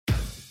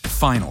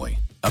Finally,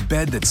 a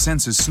bed that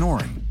senses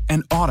snoring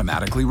and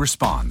automatically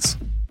responds.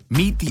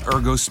 Meet the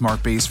Ergo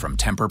Smart Base from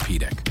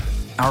Tempur-Pedic,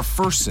 our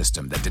first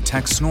system that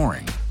detects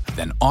snoring,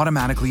 then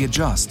automatically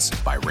adjusts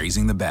by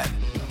raising the bed.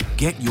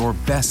 Get your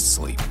best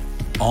sleep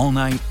all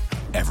night,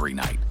 every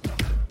night.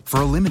 For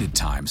a limited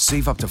time,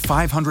 save up to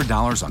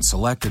 $500 on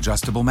select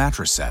adjustable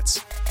mattress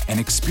sets and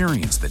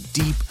experience the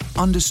deep,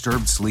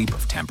 undisturbed sleep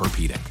of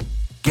Tempur-Pedic.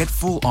 Get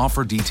full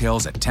offer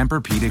details at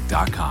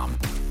TempurPedic.com.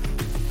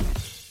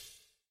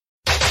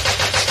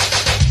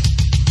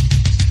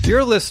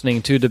 You're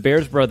listening to the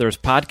Bears Brothers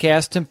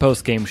podcast and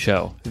postgame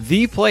show,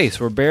 the place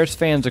where Bears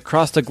fans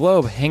across the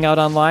globe hang out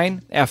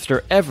online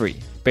after every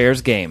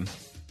Bears game.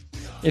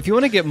 If you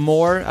want to get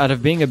more out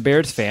of being a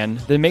Bears fan,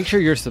 then make sure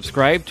you're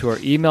subscribed to our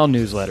email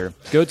newsletter.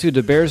 Go to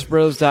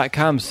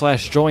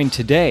thebearsbros.com/join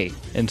today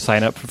and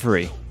sign up for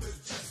free.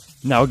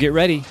 Now get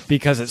ready,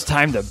 because it's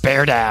time to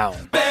bear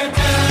down. Bear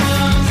down.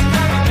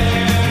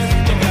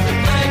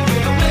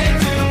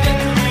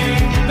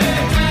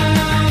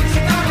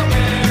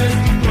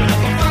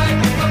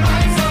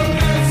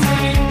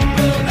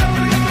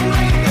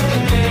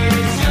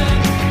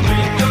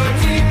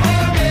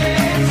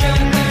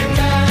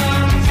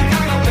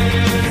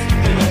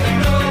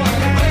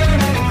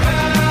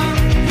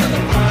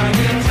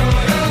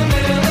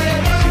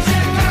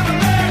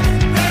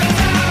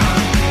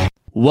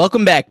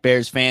 Welcome back,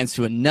 Bears fans,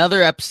 to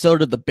another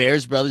episode of the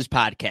Bears Brothers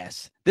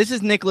podcast. This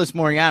is Nicholas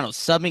Moriano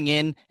subbing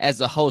in as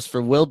the host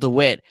for Will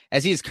DeWitt,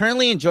 as he is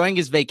currently enjoying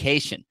his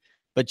vacation.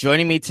 But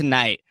joining me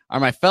tonight are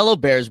my fellow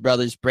Bears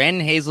brothers,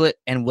 Brandon Hazlett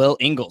and Will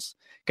Ingles.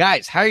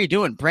 Guys, how are you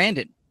doing?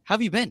 Brandon, how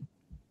have you been?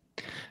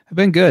 I've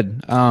been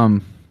good.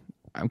 I'm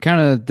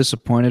kind of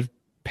disappointed.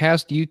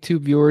 Past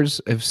YouTube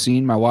viewers have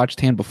seen my watch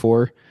tan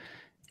before.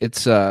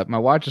 It's my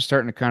watch is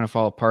starting to kind of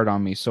fall apart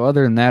on me. So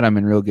other than that, I'm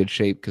in real good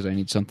shape because I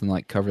need something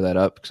like cover that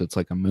up because it's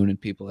like a moon and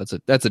people.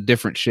 That's a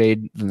different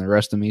shade than the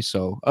rest of me.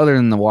 So other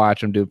than the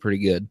watch, I'm doing pretty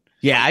good.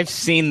 Yeah, I've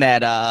seen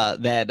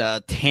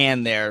that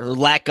tan there, or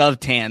lack of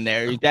tan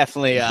there. You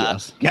definitely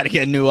got to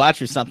get a new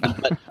watch or something.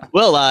 But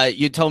Will,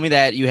 you told me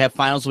that you have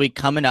finals week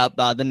coming up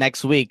the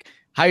next week.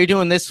 How are you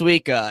doing this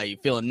week? You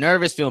feeling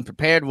nervous, feeling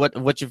prepared?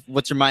 What's your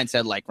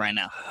mindset like right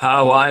now?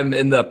 Well, I'm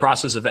in the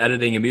process of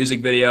editing a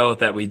music video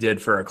that we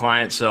did for a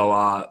client. So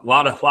a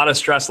lot of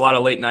stress, a lot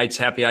of late nights.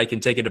 Happy I can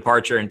take a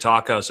departure and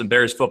talk some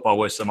Bears football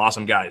with some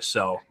awesome guys.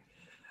 So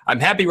I'm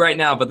happy right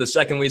now, but the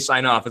second we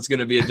sign off, it's going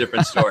to be a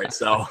different story.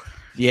 So.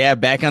 Yeah,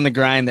 back on the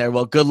grind there.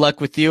 Well, good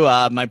luck with you.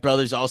 My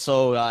brother's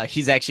also,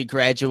 he's actually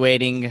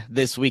graduating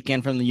this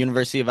weekend from the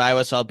University of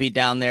Iowa, so I'll be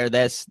down there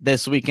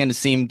this weekend to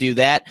see him do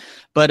that.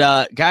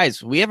 But,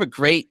 guys, we have a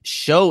great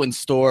show in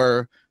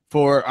store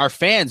for our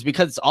fans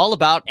because it's all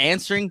about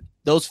answering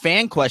those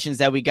fan questions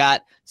that we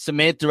got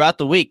submitted throughout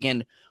the week,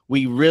 and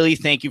we really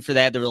thank you for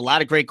that. There were a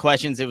lot of great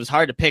questions. It was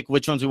hard to pick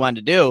which ones we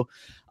wanted to do.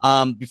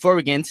 Before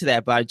we get into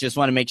that, but I just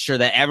want to make sure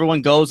that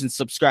everyone goes and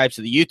subscribes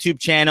to the YouTube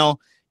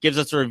channel, gives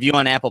us a review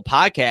on Apple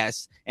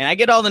Podcasts, and I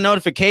get all the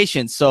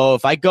notifications. So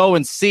if I go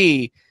and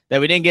see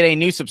that we didn't get any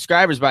new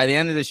subscribers by the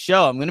end of the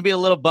show, I'm going to be a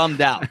little bummed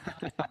out.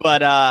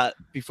 But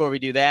before we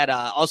do that,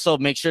 also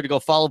make sure to go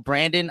follow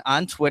Brandon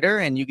on Twitter,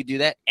 and you can do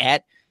that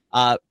at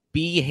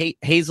B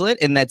Hazlett,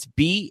 and that's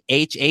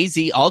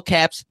BHAZ, all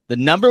caps, the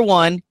number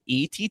 1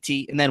 ETT,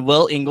 and then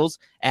Will Ingles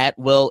at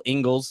Will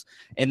Ingles,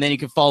 and then you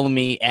can follow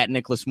me at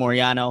Nicholas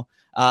Moriano.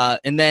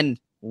 And then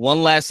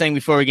one last thing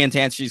before we get into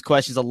answer these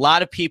questions, a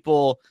lot of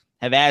people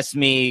have asked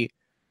me,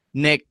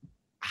 Nick,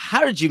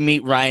 how did you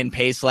meet Ryan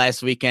Pace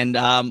last weekend?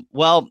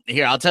 Well,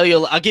 here, I'll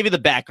give you the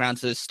background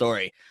to this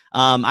story.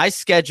 I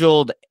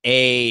scheduled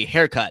a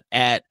haircut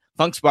at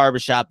Funk's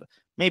Barbershop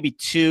maybe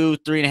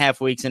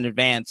 3.5 weeks in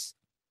advance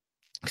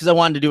because I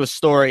wanted to do a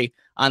story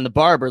on the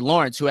barber,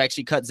 Lawrence, who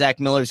actually cut Zach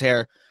Miller's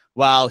hair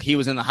while he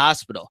was in the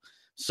hospital.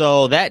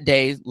 So that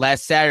day,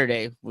 last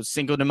Saturday, was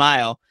Cinco de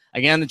Mayo. I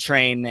get on the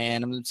train,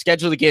 and I'm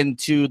scheduled to get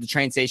into the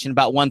train station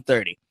about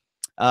 1:30.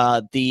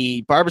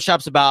 The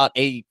barbershop's about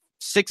a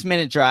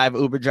 6-minute drive,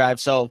 Uber drive,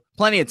 so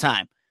plenty of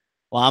time.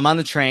 While I'm on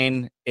the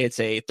train, it's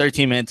a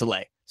 13-minute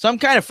delay. So I'm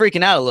kind of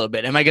freaking out a little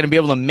bit. Am I going to be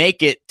able to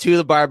make it to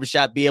the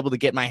barbershop, be able to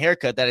get my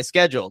haircut that I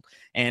scheduled,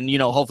 and,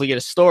 hopefully get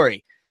a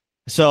story?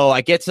 So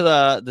I get to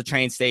the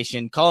train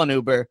station, call an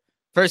Uber.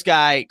 First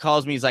guy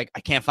calls me. He's like,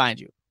 I can't find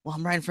you. Well,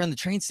 I'm right in front of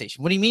the train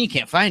station. What do you mean you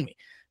can't find me?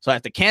 So I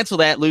have to cancel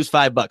that, lose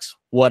 $5,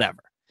 whatever.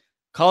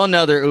 Call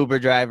another Uber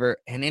driver,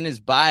 and in his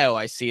bio,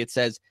 I see it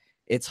says,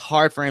 it's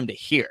hard for him to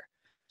hear.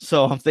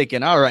 So I'm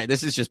thinking, all right,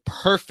 this is just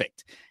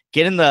perfect.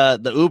 Get in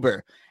the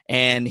Uber,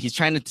 and he's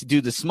trying to do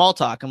the small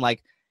talk. I'm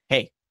like,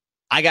 hey,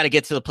 I got to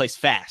get to the place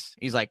fast.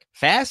 He's like,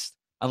 fast?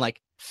 I'm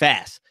like,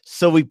 fast.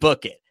 So we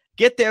book it.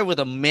 Get there with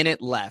a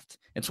minute left.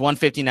 It's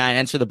 1:59,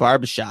 enter the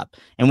barbershop.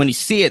 And when you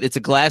see it, it's a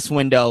glass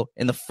window,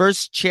 and the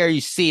first chair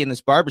you see in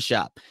this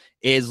barbershop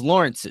is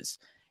Lawrence's.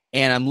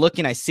 And I'm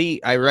looking,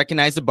 I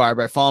recognize the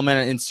barber. I follow him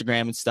on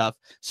Instagram and stuff.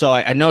 So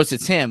I notice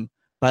it's him,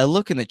 but I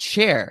look in the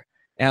chair,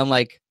 and I'm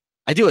like,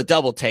 I do a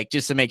double take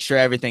just to make sure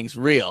everything's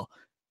real.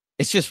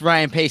 It's just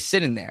Ryan Pace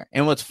sitting there.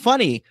 And what's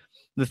funny,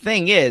 the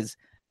thing is,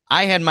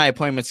 I had my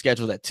appointment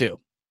scheduled at 2.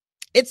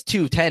 It's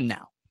 2:10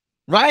 now.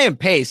 Ryan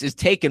Pace is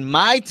taking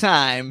my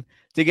time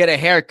to get a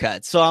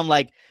haircut. So I'm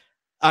like,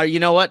 you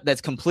know what?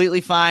 That's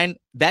completely fine.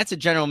 That's a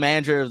general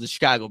manager of the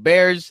Chicago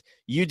Bears.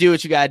 You do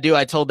what you got to do.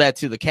 I told that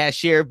to the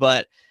cashier,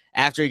 but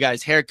after he got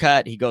his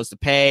haircut, he goes to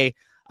pay.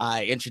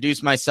 I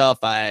introduced myself.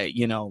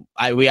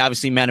 We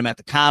obviously met him at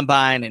the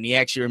combine, and he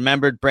actually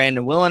remembered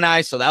Brandon, Will, and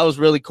I. So that was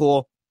really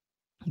cool.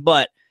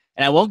 And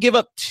I won't give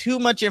up too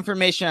much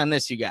information on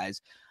this, you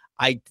guys.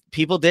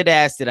 People did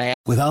ask,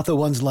 Without the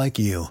ones like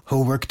you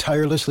who work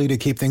tirelessly to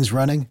keep things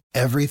running,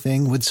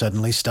 everything would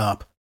suddenly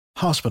stop.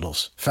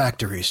 Hospitals,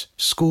 factories,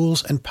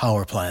 schools, and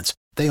power plants,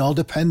 they all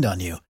depend on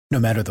you.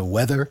 No matter the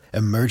weather,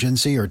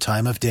 emergency, or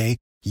time of day,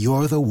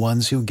 you're the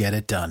ones who get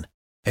it done.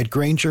 At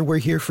Grainger, we're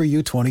here for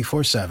you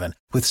 24/7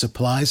 with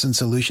supplies and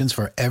solutions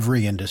for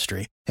every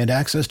industry and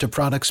access to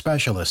product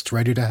specialists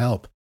ready to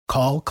help.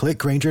 Call,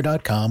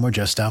 clickgrainger.com, or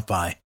just stop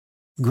by.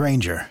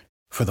 Grainger,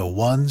 for the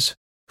ones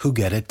who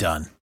get it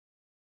done.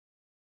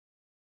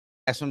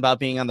 asked him about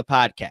being on the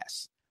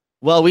podcast.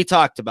 Well, we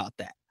talked about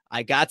that.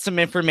 I got some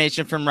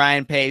information from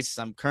Ryan Pace.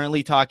 I'm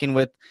currently talking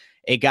with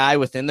a guy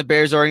within the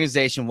Bears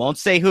organization. Won't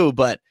say who,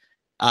 but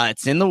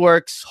it's in the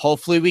works.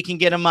 Hopefully we can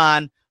get him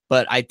on.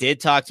 But I did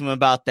talk to him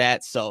about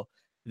that. So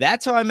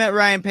that's how I met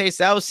Ryan Pace.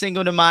 That was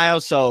Cinco de Mayo.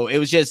 So it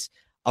was just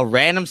a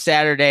random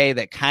Saturday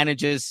that kind of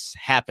just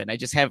happened.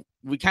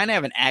 We kind of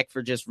have an act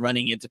for just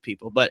running into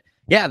people. But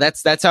yeah,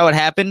 that's how it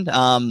happened.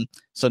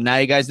 So now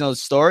you guys know the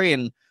story,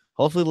 and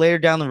hopefully later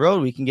down the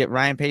road we can get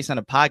Ryan Pace on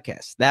a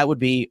podcast. That would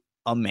be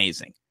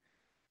amazing.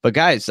 But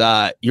guys,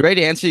 you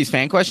ready to answer these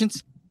fan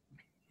questions?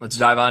 Let's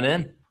dive on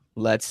in.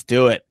 Let's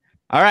do it.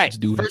 All right. Let's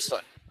do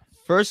it.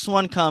 First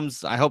one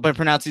comes, I hope I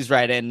pronounce these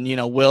right. And,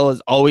 Will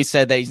has always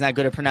said that he's not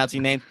good at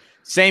pronouncing names.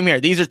 Same here.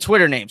 These are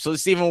Twitter names, so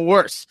it's even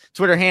worse.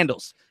 Twitter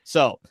handles.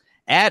 So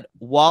at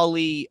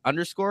Wally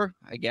 _,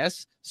 I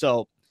guess.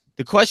 So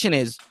the question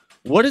is,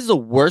 what is the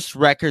worst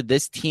record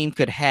this team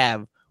could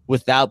have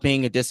without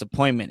being a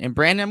disappointment? And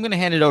Brandon, I'm going to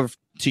hand it over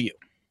to you.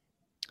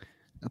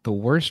 The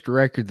worst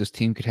record this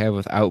team could have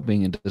without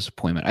being a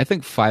disappointment. I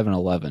think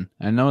 5-11.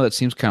 I know that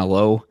seems kind of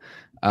low,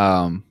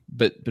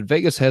 but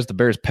Vegas has the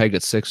Bears pegged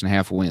at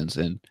 6.5 wins.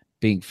 And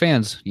being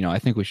fans, I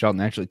think we shall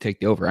naturally take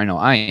the over. I know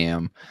I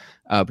am,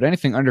 but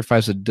anything under 5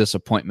 is a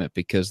disappointment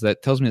because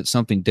that tells me that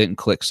something didn't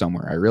click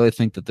somewhere. I really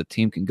think that the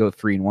team can go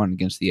 3-1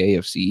 against the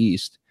AFC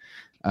East,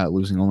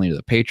 losing only to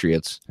the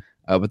Patriots.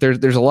 But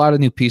there's a lot of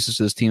new pieces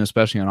to this team,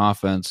 especially on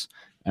offense,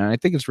 and I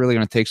think it's really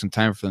going to take some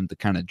time for them to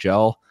kind of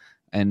gel.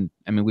 And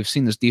I mean, we've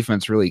seen this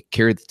defense really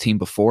carry the team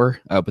before,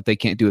 but they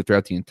can't do it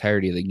throughout the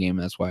entirety of the game.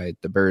 That's why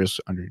the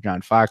Bears under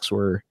John Fox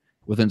were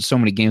within so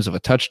many games of a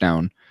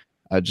touchdown,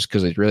 just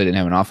because they really didn't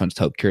have an offense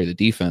to help carry the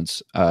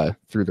defense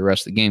through the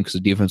rest of the game because the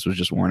defense was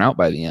just worn out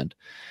by the end.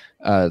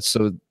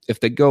 So if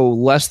they go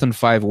less than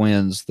 5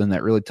 wins, then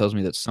that really tells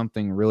me that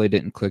something really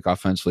didn't click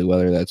offensively,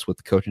 whether that's with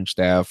the coaching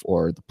staff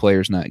or the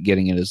players not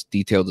getting it as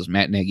detailed as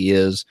Matt Nagy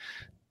is.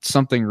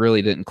 Something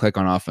really didn't click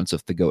on offense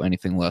if they go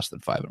anything less than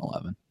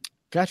 5-11.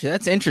 Gotcha.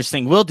 That's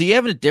interesting. Will, do you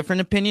have a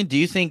different opinion? Do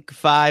you think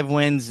 5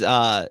 wins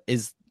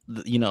is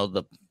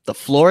the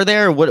floor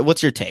there? Or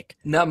what's your take?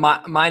 No,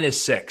 mine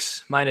is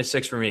 6. Mine is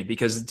 6 for me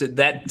because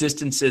that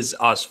distances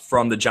us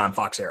from the John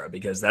Fox era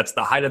because that's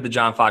the height of the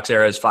John Fox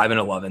era is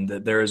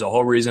 5-11. There is a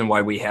whole reason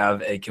why we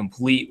have a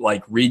complete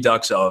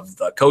redux of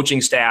the coaching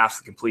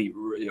staff, complete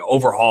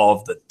overhaul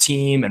of the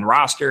team and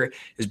roster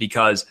is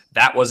because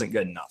that wasn't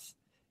good enough.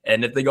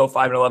 And if they go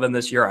 5-11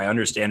 this year, I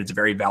understand it's a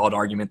very valid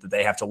argument that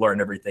they have to learn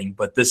everything.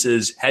 But this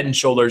is head and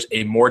shoulders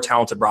a more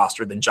talented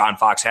roster than John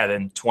Fox had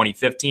in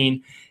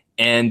 2015,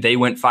 and they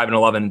went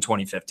 5-11 in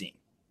 2015.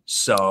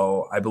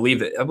 So I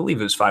believe it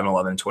was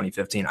 5-11 in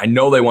 2015. I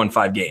know they won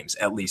 5 games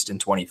at least in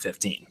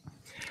 2015.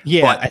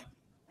 Yeah, but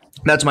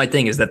that's my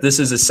thing is that this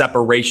is a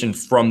separation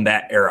from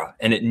that era,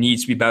 and it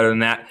needs to be better than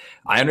that.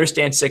 I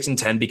understand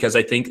 6-10 because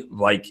I think,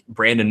 like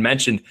Brandon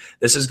mentioned,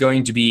 this is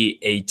going to be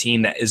a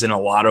team that is in a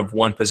lot of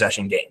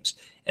one-possession games.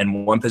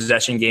 And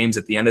one-possession games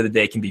at the end of the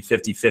day can be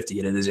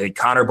 50-50. It is a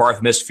Connor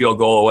Barth missed field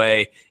goal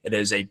away. It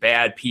is a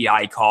bad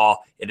PI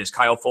call. It is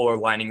Kyle Fuller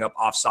lining up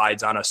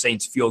offsides on a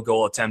Saints field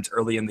goal attempt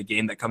early in the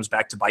game that comes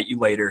back to bite you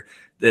later.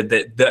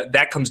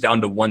 That comes down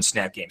to one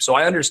snap game. So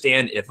I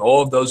understand if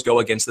all of those go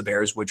against the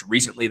Bears, which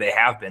recently they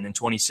have been. In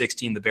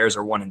 2016, the Bears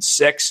are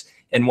 1-6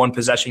 in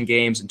one-possession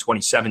games. In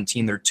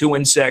 2017, they're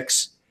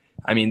 2-6.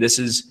 I mean,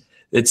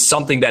 it's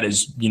something that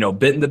has,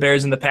 bitten the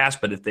Bears in the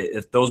past, but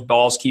if those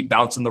balls keep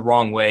bouncing the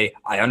wrong way,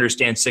 I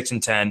understand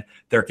 6-10.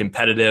 They're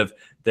competitive.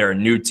 They're a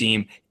new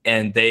team,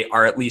 and they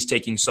are at least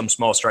taking some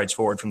small strides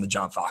forward from the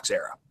John Fox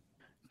era.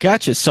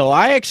 Gotcha. So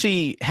I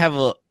actually have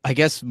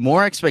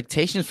more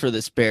expectations for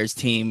this Bears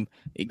team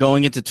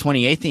going into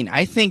 2018.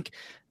 I think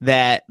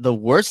that the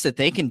worst that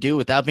they can do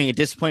without being a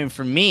disappointment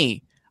for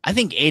me, I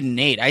think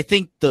 8-8. I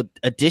think the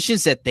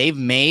additions that they've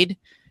made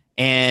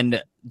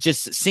and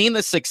just seeing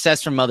the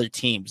success from other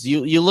teams.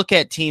 You look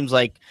at teams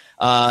like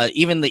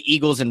even the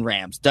Eagles and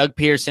Rams. Doug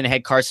Peterson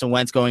had Carson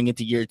Wentz going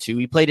into year 2.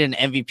 He played at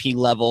an MVP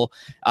level,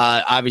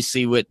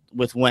 obviously with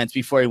Wentz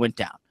before he went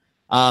down.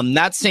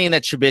 Not saying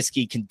that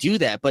Trubisky can do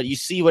that, but you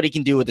see what he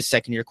can do with a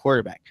second-year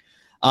quarterback.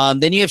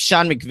 Then you have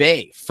Sean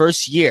McVay,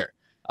 first year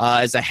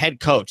as a head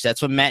coach.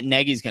 That's what Matt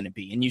Nagy is going to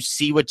be. And you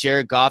see what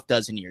Jared Goff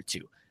does in year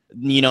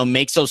 2.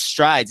 Makes those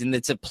strides, and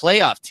it's a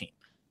playoff team.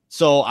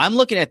 So I'm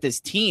looking at this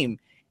team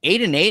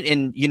 8-8,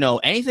 and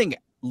anything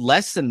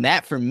less than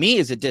that for me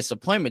is a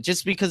disappointment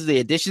just because of the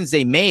additions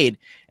they made.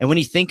 And when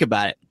you think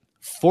about it,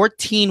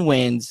 14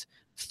 wins,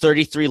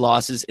 33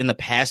 losses in the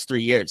past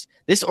 3 years.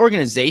 This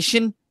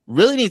organization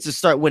really needs to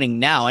start winning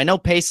now. I know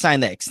Pace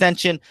signed that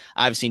extension.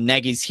 Obviously,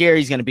 Nagy's here.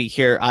 He's going to be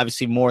here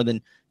obviously more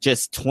than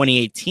just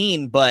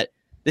 2018, but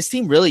this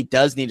team really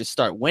does need to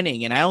start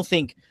winning. And I don't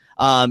think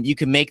you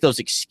can make those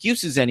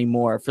excuses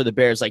anymore for the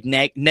Bears. Like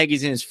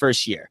Nagy's in his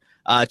first year.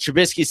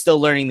 Trubisky's still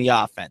learning the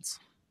offense.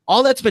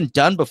 All that's been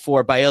done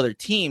before by other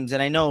teams.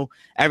 And I know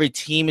every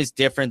team is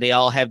different. They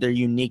all have their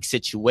unique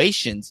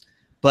situations,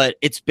 but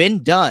it's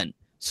been done.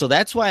 So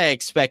that's why I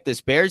expect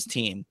this Bears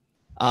team.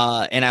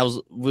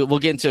 And we'll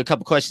get into a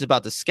couple questions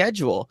about the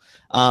schedule.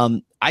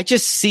 I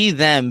just see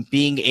them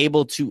being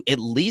able to at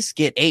least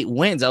get 8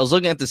 wins. I was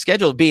looking at the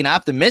schedule being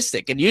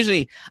optimistic, and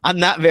usually I'm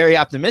not very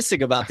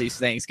optimistic about these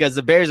things because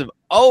the Bears have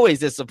always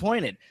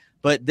disappointed.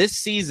 But this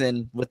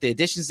season, with the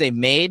additions they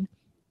made,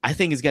 I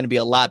think is going to be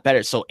a lot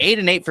better. So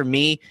 8-8 for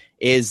me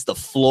is the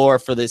floor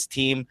for this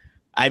team.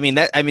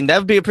 That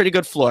would be a pretty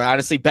good floor,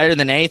 honestly, better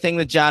than anything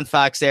the John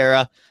Fox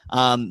era.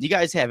 You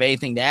guys have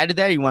anything to add to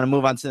that? Or you want to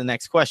move on to the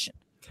next question?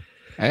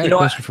 I had a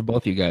question for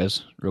both you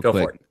guys real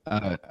quick.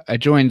 I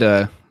joined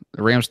the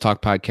Rams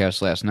Talk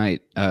podcast last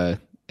night, and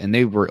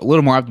they were a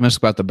little more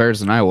optimistic about the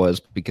Bears than I was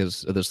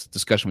because of this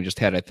discussion we just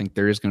had. I think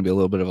there is going to be a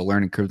little bit of a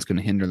learning curve that's going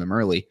to hinder them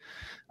early.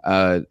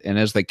 And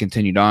as they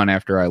continued on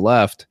after I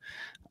left,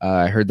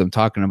 I heard them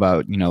talking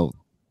about,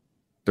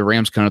 the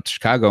Rams coming up to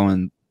Chicago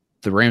and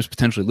the Rams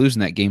potentially losing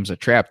that game as a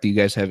trap. Do you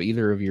guys have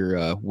either of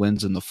your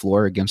wins in the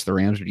floor against the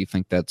Rams, or do you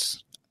think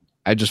that's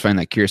 – I just find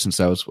that curious since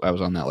I was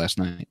on that last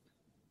night.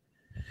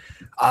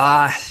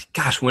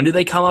 Gosh, when do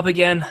they come up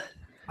again?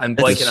 I'm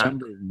blanking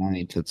December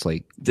 9th. It's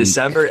like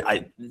December.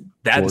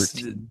 That's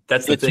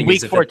the thing.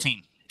 Week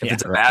 14. If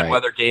it's a bad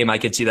weather game, I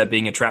could see that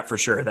being a trap for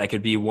sure. That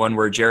could be one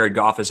where Jared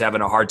Goff is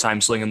having a hard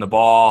time slinging the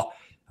ball.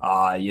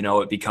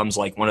 It becomes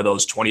like one of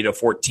those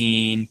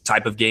 20-14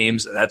 type of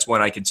games. That's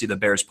when I could see the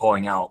Bears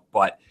pulling out.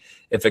 But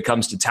if it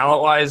comes to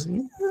talent-wise,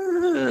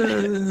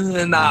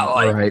 not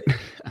like. Right.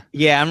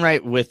 Yeah, I'm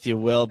right with you,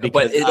 Will.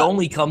 But it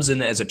only comes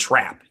in as a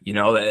trap.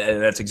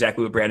 That's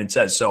exactly what Brandon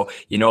says. So,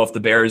 if the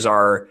Bears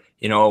are,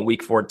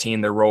 week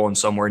 14, they're rolling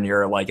somewhere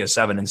near like a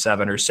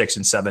 7-7 or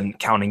 6-7,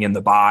 counting in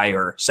the bye,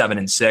 or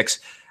 7-6.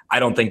 I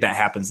don't think that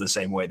happens the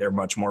same way. They're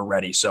much more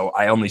ready. So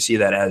I only see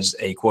that as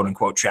a quote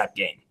unquote trap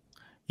game.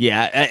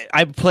 Yeah,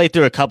 I played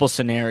through a couple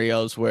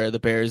scenarios where the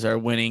Bears are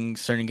winning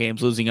certain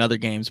games, losing other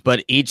games,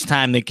 but each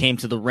time they came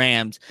to the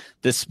Rams,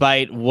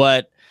 despite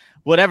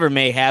whatever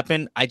may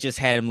happen, I just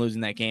had them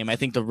losing that game. I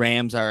think the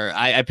Rams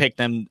I picked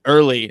them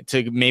early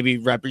to maybe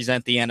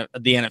represent the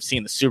NFC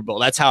in the Super Bowl.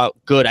 That's how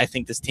good I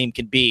think this team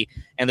can be,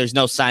 and there's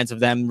no signs of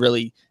them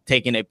really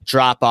taking a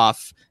drop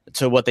off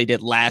to what they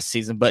did last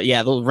season. But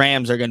yeah, the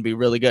Rams are going to be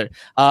really good.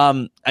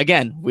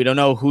 Again, we don't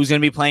know who's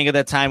going to be playing at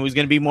that time, who's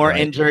going to be more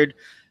injured.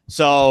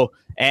 So,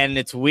 and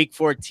it's week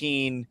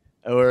 14,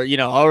 or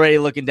already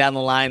looking down the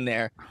line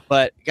there.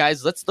 But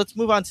guys, let's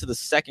move on to the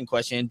second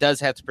question. It does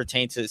have to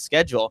pertain to the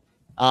schedule.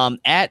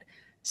 At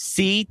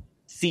CC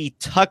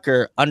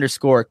Tucker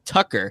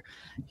 _Tucker,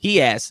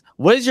 he asks,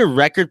 what is your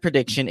record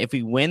prediction if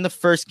we win the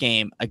first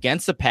game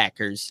against the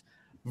Packers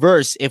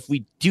versus if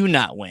we do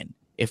not win?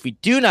 If we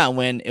do not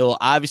win, it will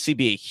obviously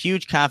be a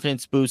huge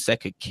confidence boost that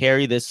could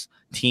carry this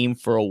team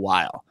for a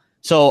while.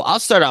 So I'll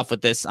start off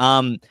with this.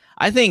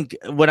 I think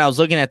when I was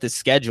looking at this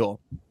schedule,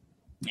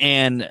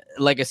 and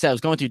like I said, I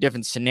was going through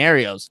different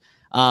scenarios.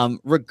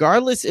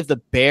 Regardless if the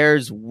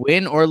Bears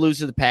win or lose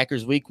to the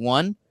Packers week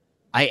 1,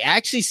 I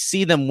actually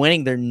see them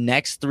winning their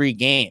next 3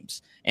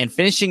 games and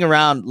finishing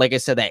around, like I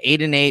said, that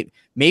 8-8,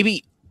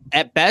 maybe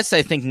at best,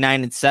 I think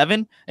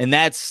 9-7. And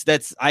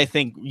that's, I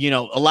think,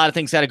 a lot of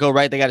things got to go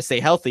right. They got to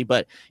stay healthy,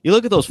 but you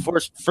look at those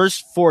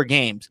first 4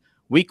 games,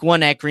 week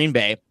 1 at Green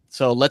Bay.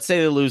 So let's say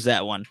they lose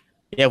that one.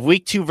 You have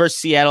week 2 versus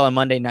Seattle on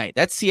Monday night.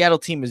 That Seattle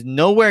team is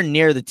nowhere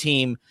near the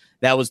team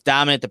that was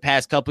dominant the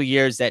past couple of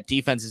years. That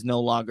defense is no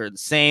longer the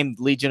same.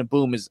 Legion of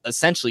Boom is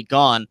essentially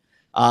gone.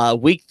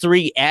 Week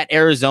 3 at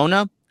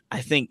Arizona.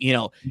 I think,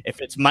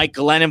 if it's Mike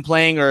Glennon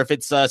playing or if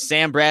it's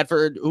Sam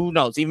Bradford, who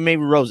knows? Even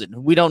maybe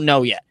Rosen. We don't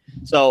know yet.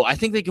 So I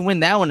think they can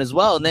win that one as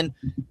well. And then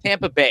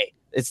Tampa Bay.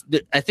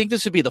 I think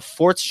this would be the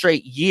 4th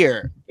straight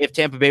year if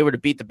Tampa Bay were to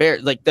beat the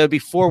Bears. Like, there would be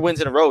 4 wins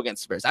in a row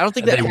against the Bears. I don't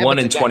think that they won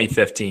in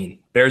 2015.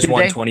 Bears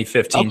won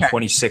 2015, okay.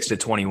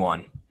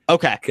 26-21.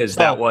 Okay. Because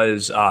that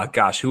was,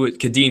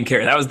 Kadeem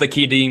Carey. That was the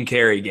Kadeem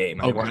Carey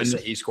game. I want to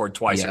say he scored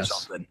twice or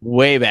something.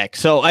 Way back.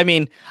 So, I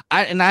mean,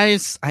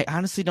 I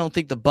honestly don't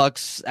think the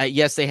Bucs,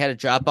 yes, they had a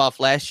drop-off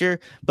last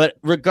year, but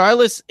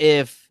regardless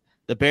if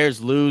the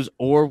Bears lose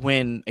or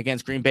win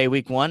against Green Bay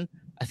week 1,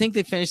 I think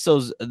they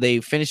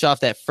finish off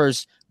that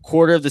first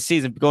quarter of the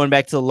season, going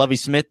back to the Lovie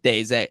Smith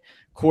days, that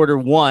quarter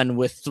one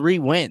with 3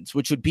 wins,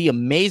 which would be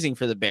amazing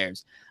for the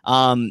Bears.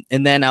 And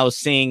then I was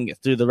seeing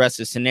through the rest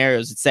of the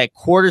scenarios, it's that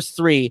quarters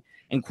 3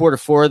 and quarter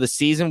 4 of the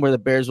season where the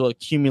Bears will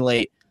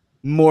accumulate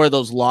more of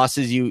those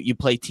losses. You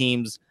play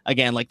teams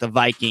again like the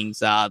Vikings,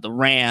 the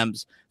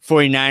Rams,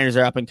 49ers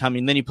are up and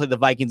coming. Then you play the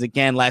Vikings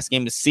again last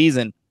game of the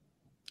season.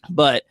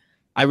 But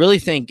I really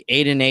think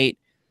 8-8,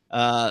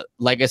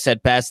 like I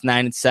said, past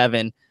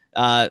 9-7.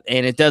 And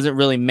it doesn't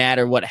really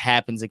matter what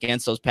happens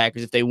against those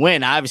Packers. If they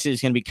win, obviously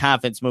there's going to be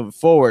confidence moving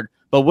forward.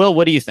 But Will,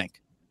 what do you think?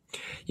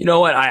 You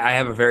know what? I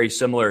have a very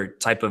similar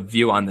type of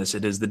view on this.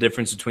 It is the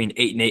difference between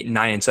 8-8 and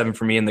 9-7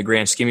 for me in the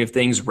grand scheme of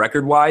things,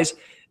 record-wise.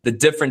 The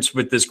difference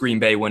with this Green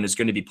Bay win is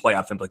going to be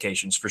playoff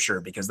implications for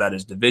sure, because that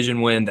is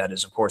division win. That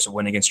is, of course, a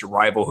win against your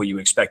rival who you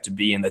expect to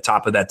be in the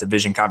top of that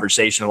division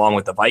conversation along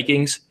with the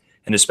Vikings.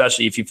 And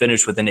especially if you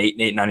finish with an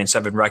 8-8,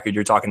 9-7 record,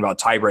 you're talking about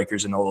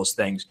tiebreakers and all those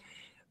things.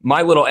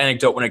 My little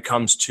anecdote when it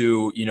comes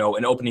to,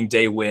 an opening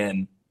day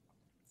win,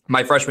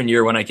 my freshman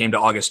year when I came to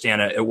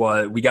Augustana,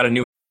 we got a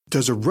new.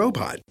 Does a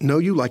robot know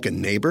you like a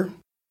neighbor?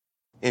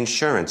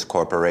 Insurance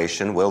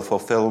Corporation will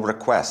fulfill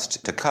requests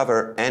to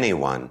cover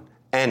anyone,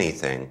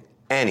 anything,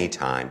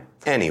 anytime,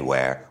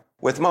 anywhere,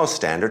 with most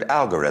standard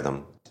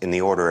algorithm in the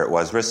order it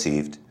was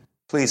received.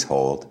 Please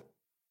hold.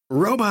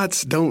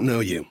 Robots don't know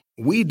you.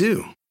 We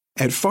do.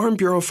 At Farm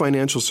Bureau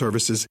Financial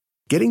Services,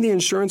 getting the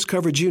insurance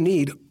coverage you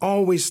need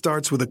always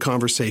starts with a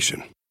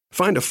conversation.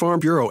 Find a Farm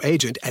Bureau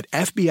agent at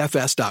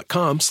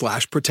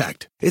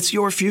fbfs.com/protect. It's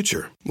your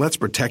future. Let's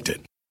protect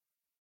it.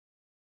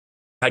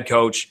 Head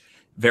coach,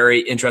 very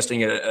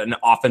interesting, an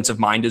offensive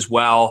mind as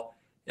well.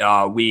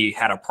 We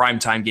had a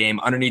primetime game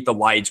underneath the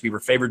lights. We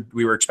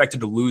were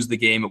expected to lose the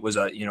game. It was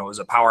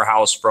a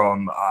powerhouse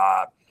from,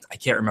 I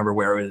can't remember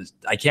where it was.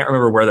 I can't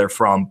remember where they're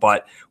from,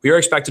 but we were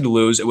expected to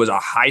lose. It was a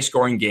high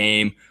scoring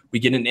game. We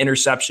get an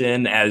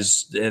interception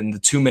as in the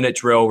 2-minute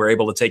drill, we're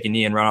able to take a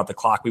knee and run out the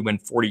clock. We win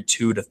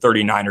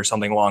 42-39 or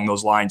something along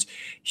those lines.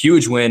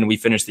 Huge win. We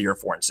finished the year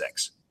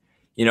 4-6.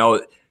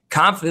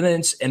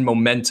 Confidence and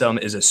momentum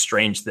is a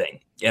strange thing.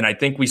 And I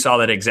think we saw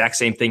that exact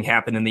same thing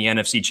happen in the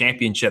NFC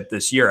Championship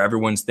this year.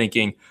 Everyone's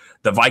thinking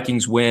the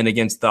Vikings win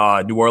against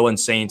the New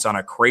Orleans Saints on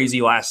a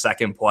crazy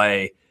last-second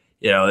play.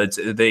 They're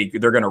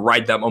going to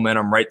ride that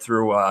momentum right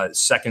through a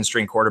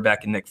second-string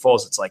quarterback in Nick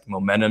Foles. It's like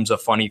momentum's a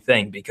funny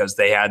thing because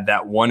they had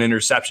that one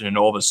interception, and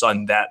all of a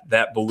sudden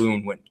that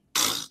balloon went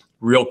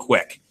real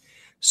quick.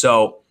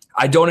 So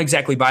I don't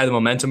exactly buy the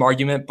momentum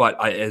argument,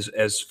 but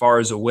as far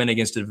as a win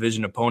against a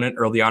division opponent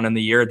early on in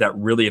the year, that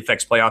really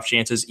affects playoff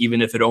chances,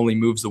 even if it only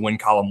moves the win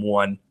column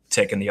 1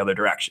 tick in the other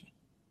direction.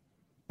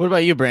 What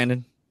about you,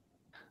 Brandon?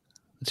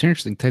 It's an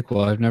interesting take.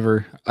 Well, I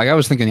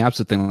was thinking the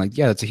opposite thing. Like,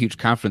 yeah, that's a huge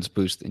confidence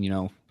boost.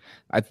 And,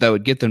 that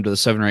would get them to the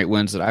 7 or 8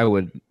 wins that I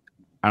don't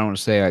want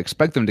to say I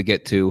expect them to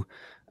get to,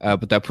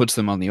 but that puts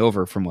them on the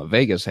over from what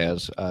Vegas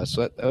has.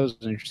 So that was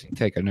an interesting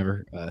take. I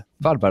never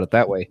thought about it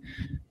that way.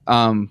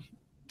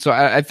 So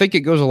I think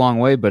it goes a long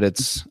way, but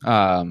it's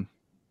like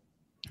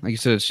you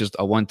said, it's just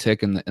a 1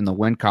 tick in the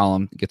win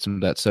column gets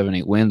them to that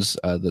 7-8 wins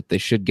that they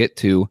should get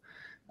to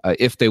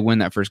if they win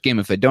that first game.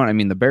 If they don't, I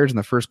mean, the Bears in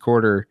the first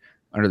quarter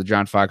under the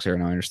John Fox era.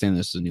 Now I understand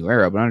this is a new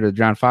era, but under the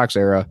John Fox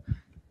era,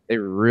 they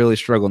really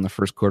struggled in the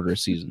first quarter of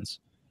seasons.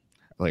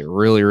 Like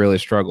really, really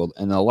struggled.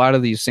 And a lot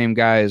of these same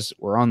guys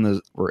were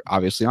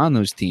obviously on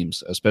those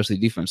teams, especially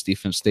defense.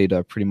 Defense stayed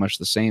pretty much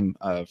the same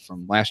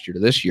from last year to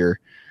this year.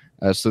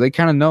 So they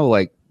kind of know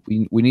like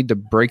we need to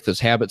break this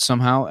habit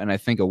somehow. And I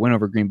think a win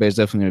over Green Bay is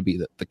definitely going to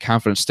be the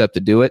confident step to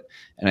do it.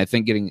 And I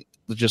think getting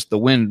just the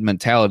win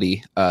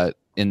mentality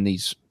in the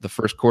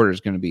first quarter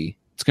is going to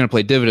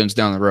play dividends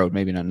down the road.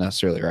 Maybe not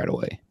necessarily right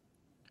away.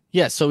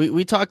 Yeah. So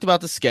we talked about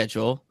the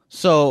schedule.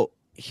 So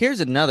here's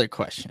another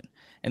question.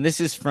 And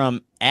this is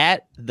from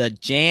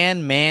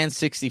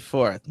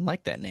 @thejanman64. I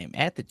like that name.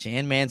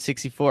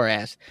 @thejanman64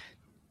 asks,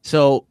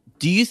 so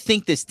do you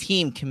think this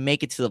team can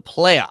make it to the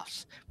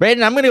playoffs?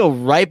 Brandon, I'm going to go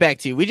right back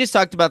to you. We just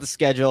talked about the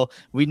schedule.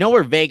 We know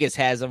where Vegas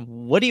has them.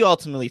 What do you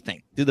ultimately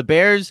think? Do the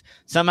Bears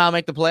somehow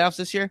make the playoffs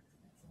this year?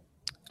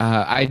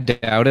 I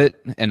doubt it,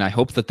 and I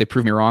hope that they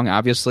prove me wrong,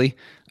 obviously.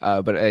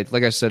 But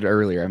like I said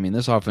earlier, I mean,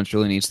 this offense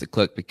really needs to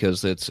click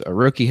because it's a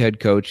rookie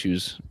head coach who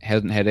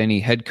hasn't had any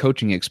head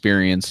coaching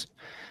experience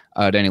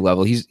at any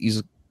level.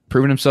 He's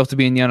proven himself to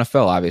be in the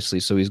NFL, obviously,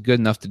 so he's good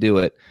enough to do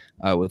it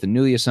with a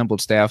newly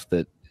assembled staff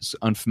that is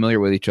unfamiliar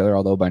with each other,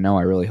 although by now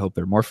I really hope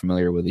they're more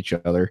familiar with each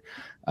other.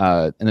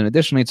 And then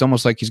additionally, it's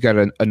almost like he's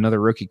got another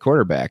rookie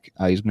quarterback.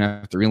 He's going to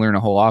have to relearn a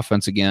whole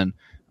offense again.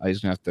 He's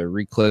going to have to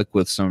re-click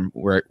with some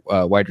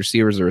wide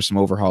receivers. There was some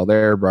overhaul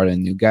there, brought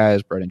in new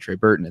guys, brought in Trey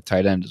Burton at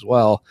tight end as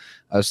well.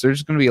 So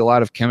there's going to be a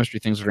lot of chemistry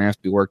things that are going to have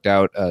to be worked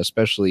out,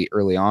 especially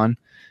early on.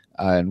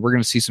 And we're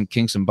going to see some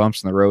kinks and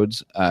bumps in the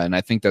roads. And I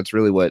think that's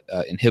really what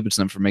inhibits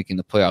them from making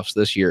the playoffs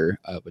this year,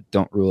 but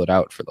don't rule it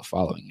out for the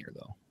following year,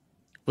 though.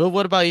 Well,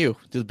 what about you?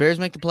 Do the Bears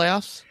make the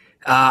playoffs?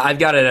 I've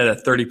got it at a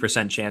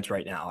 30% chance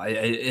right now.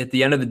 At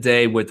the end of the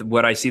day, with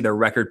what I see their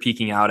record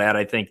peaking out at,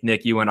 I think,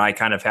 Nick, you and I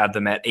kind of had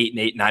them at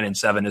 8-8,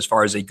 9-7 as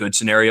far as a good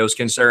scenario is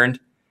concerned.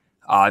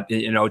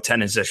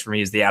 10-6 for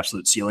me is the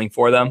absolute ceiling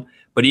for them.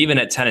 But even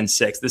at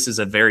 10-6, this is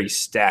a very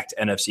stacked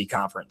NFC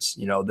conference.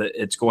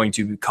 It's going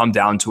to come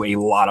down to a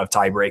lot of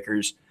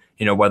tiebreakers.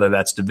 Whether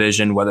that's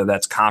division, whether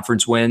that's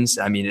conference wins.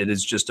 I mean, it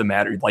is just a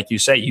matter, like you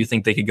say, you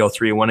think they could go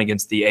 3-1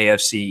 against the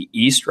AFC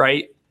East,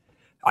 right?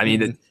 I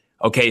mean,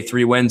 okay,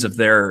 3 wins if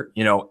they're,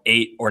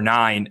 8 or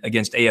 9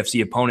 against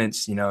AFC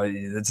opponents,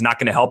 it's not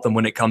going to help them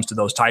when it comes to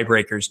those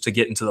tiebreakers to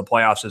get into the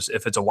playoffs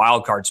if it's a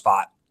wild card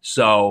spot.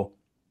 So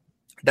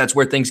that's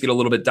where things get a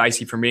little bit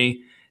dicey for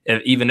me,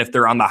 even if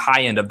they're on the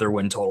high end of their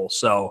win total.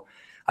 So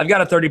I've got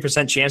a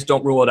 30% chance.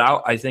 Don't rule it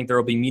out. I think there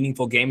will be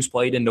meaningful games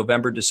played in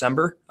November,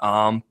 December.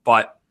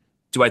 But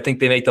do I think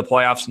they make the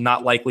playoffs?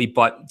 Not likely,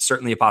 but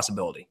certainly a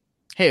possibility.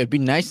 Hey, it'd be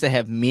nice to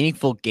have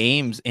meaningful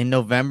games in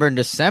November and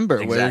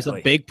December where there's a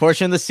big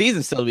portion of the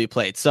season still to be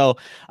played. So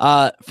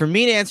for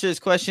me to answer this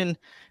question,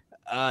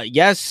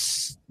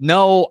 yes,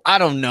 no, I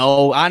don't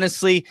know.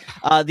 Honestly,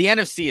 the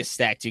NFC is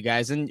stacked, you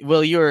guys. And,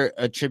 Will, you're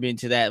attributing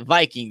to that.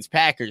 Vikings,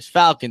 Packers,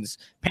 Falcons,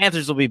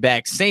 Panthers will be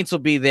back. Saints will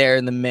be there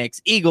in the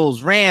mix.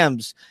 Eagles,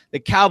 Rams, the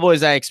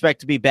Cowboys I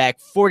expect to be back.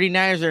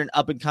 49ers are an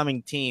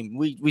up-and-coming team.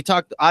 We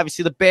talked,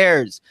 obviously, the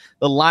Bears.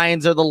 The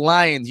Lions are the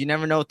Lions. You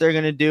never know what they're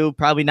going to do.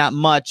 Probably not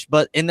much.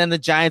 And then the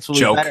Giants will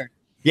be better.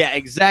 Yeah,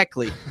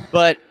 exactly.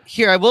 But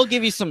here, I will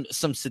give you some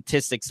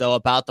statistics, though,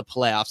 about the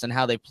playoffs and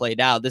how they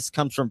played out. This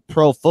comes from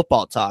Pro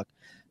Football Talk.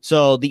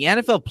 So the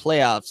NFL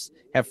playoffs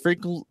have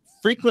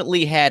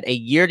frequently had a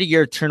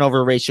year-to-year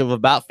turnover ratio of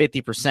about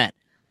 50%.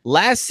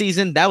 Last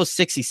season, that was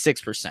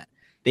 66%.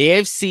 The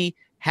AFC,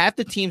 half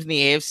the teams in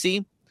the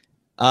AFC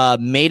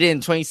made it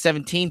in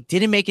 2017,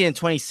 didn't make it in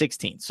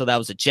 2016. So that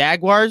was the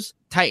Jaguars,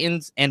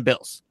 Titans, and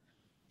Bills.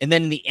 And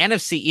then in the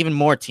NFC, even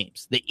more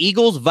teams. The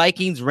Eagles,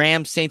 Vikings,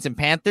 Rams, Saints, and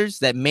Panthers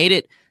that made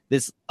it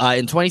this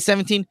in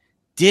 2017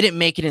 didn't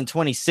make it in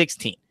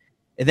 2016.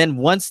 And then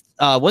once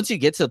you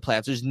get to the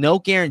playoffs, there's no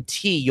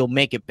guarantee you'll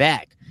make it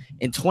back.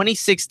 In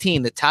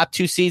 2016, the top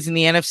 2 seeds in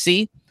the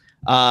NFC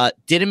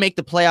didn't make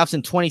the playoffs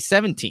in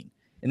 2017.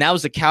 And that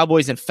was the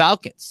Cowboys and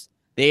Falcons.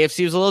 The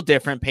AFC was a little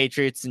different.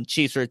 Patriots and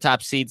Chiefs were the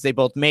top seeds. They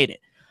both made it.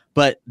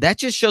 But that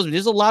just shows me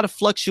there's a lot of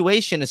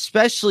fluctuation,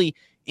 especially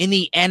in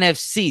the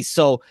NFC.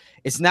 So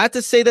it's not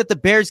to say that the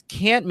Bears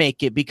can't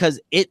make it, because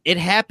it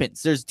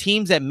happens. There's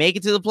teams that make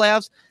it to the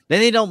playoffs,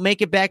 then they don't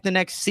make it back the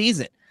next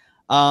season.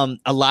 A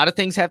lot of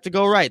things have to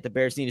go right. The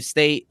Bears need to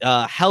stay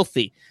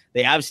healthy.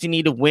 They obviously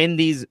need to win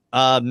these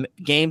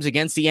games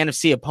against the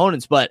NFC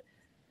opponents. But,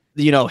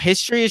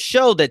 history has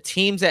showed that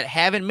teams that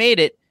haven't made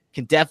it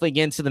can definitely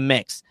get into the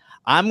mix.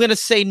 I'm going to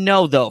say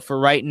no, though, for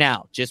right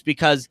now, just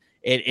because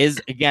it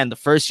is, again, the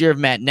first year of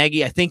Matt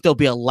Nagy. I think they'll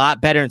be a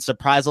lot better and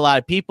surprise a lot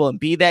of people and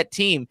be that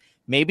team.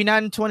 Maybe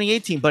not in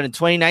 2018, but in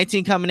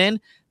 2019 coming in,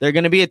 they're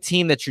going to be a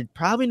team that you're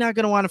probably not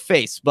going to want to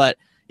face. But,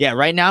 yeah,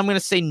 right now I'm going to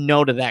say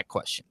no to that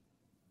question.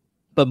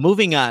 But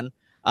moving on,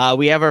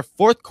 we have our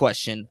 4th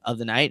question of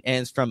the night,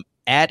 and it's from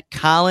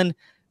 @Colin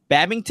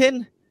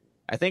Babington.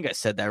 I think I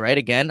said that right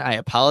again. I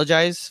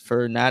apologize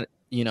for not,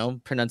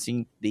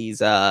 pronouncing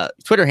these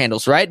Twitter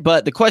handles right.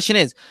 But the question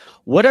is,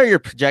 what are your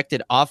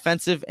projected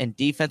offensive and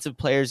defensive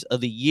players of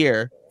the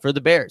year for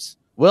the Bears?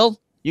 Will,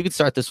 you can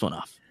start this one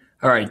off.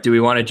 All right. Do we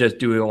want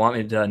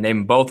me to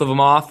name both of them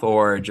off,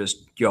 or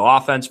just go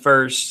offense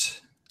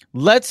first?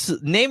 Let's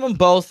name them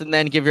both and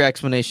then give your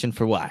explanation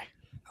for why.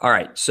 All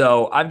right,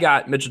 so I've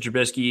got Mitchell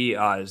Trubisky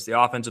as the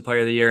offensive player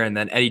of the year, and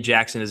then Eddie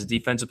Jackson as the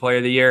defensive player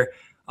of the year.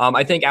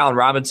 I think Allen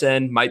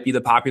Robinson might be the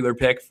popular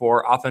pick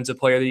for offensive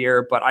player of the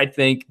year, but I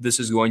think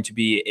this is going to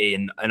be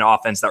an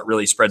offense that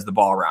really spreads the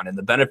ball around. And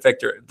the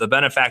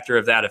benefactor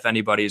of that, if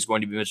anybody, is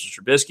going to be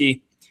Mitchell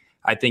Trubisky.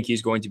 I think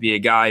he's going to be a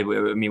guy.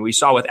 I mean, we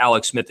saw with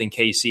Alex Smith and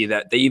KC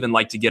that they even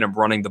like to get him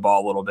running the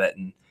ball a little bit,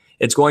 and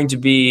it's going to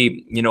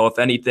be, if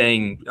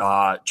anything,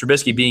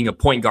 Trubisky being a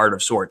point guard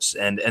of sorts,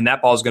 and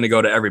that ball is going to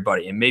go to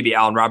everybody. And maybe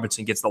Allen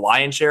Robinson gets the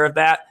lion's share of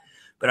that,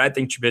 but I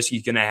think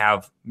Trubisky's going to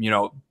have,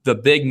 the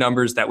big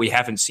numbers that we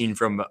haven't seen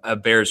from a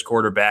Bears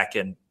quarterback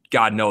in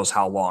God knows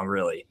how long,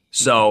 really.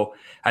 So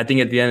I think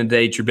at the end of the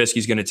day,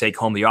 Trubisky's going to take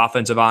home the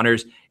offensive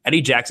honors.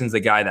 Eddie Jackson's the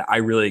guy that I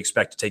really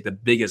expect to take the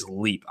biggest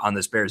leap on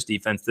this Bears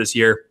defense this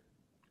year.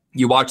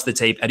 You watch the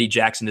tape, Eddie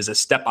Jackson is a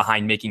step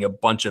behind making a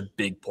bunch of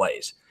big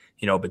plays.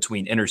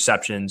 Between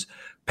interceptions,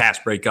 pass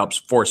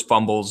breakups, forced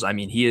fumbles. I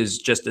mean, he is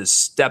just a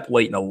step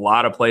late in a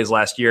lot of plays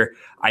last year.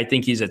 I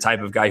think he's a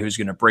type of guy who's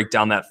going to break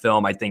down that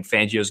film. I think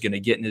Fangio is going to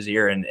get in his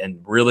ear and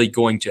really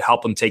going to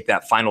help him take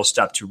that final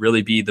step to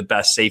really be the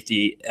best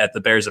safety at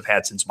the Bears have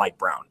had since Mike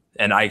Brown.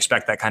 And I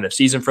expect that kind of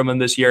season from him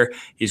this year.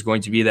 He's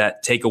going to be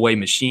that takeaway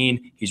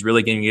machine. He's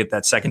really going to get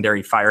that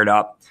secondary fired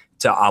up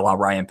to a la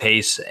Ryan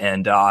Pace.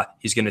 And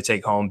he's going to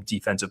take home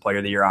Defensive Player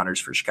of the Year honors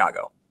for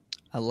Chicago.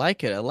 I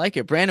like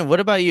it. Brandon, what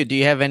about you? Do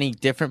you have any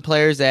different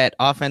players at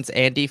offense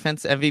and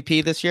defense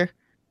MVP this year?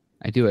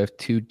 I do have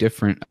 2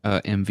 different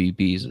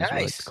MVBs, is what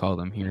I like to call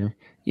them here.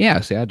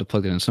 Yeah, see, I had to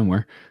plug it in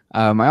somewhere.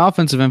 My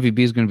offensive MVP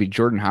is going to be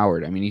Jordan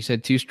Howard. I mean, he's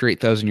had 2 straight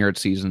 1,000-yard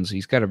seasons.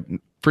 He's got a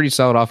pretty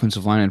solid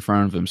offensive line in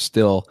front of him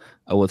still,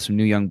 with some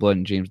new young blood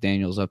and James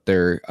Daniels up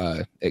there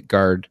at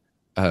guard.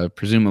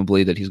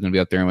 presumably that he's going to be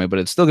up there anyway, but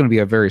it's still going to be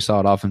a very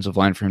solid offensive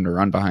line for him to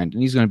run behind.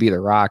 And he's going to be the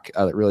rock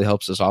that really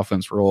helps this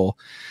offense roll.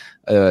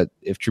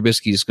 If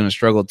Trubisky is going to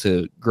struggle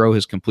to grow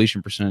his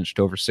completion percentage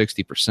to over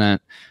 60%, I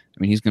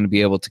mean, he's going to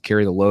be able to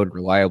carry the load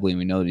reliably, and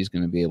we know that he's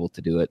going to be able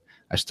to do it.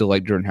 I still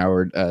like Jordan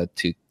Howard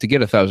to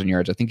get 1,000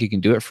 yards. I think he can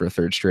do it for a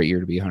third straight year,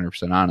 to be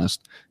 100%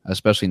 honest,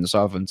 especially in this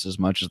offense. As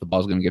much as the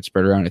ball's going to get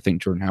spread around, I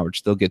think Jordan Howard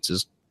still gets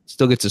his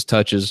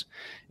touches,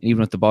 and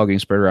even with the ball getting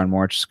spread around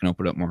more, it's just going to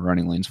open up more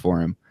running lanes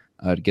for him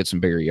to get some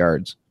bigger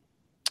yards.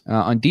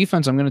 On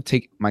defense, I'm going to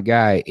take my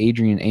guy,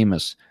 Adrian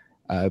Amos.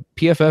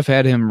 PFF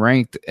had him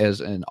ranked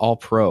as an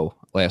all-pro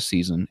last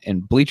season,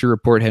 and Bleacher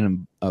Report had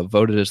him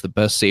voted as the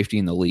best safety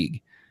in the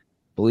league.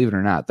 Believe it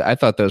or not, I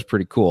thought that was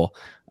pretty cool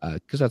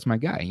because that's my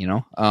guy, you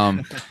know.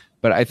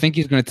 But I think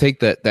he's going to take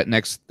that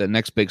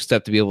next big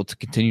step to be able to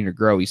continue to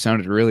grow. He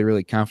sounded really,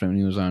 really confident when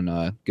he was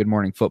on Good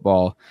Morning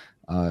Football.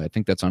 I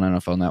think that's on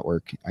NFL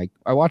Network.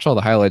 I watch all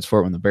the highlights for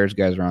it when the Bears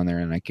guys are on there,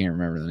 and I can't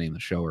remember the name of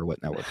the show or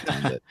what network it's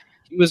on. But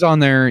he was on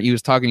there. He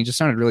was talking. He just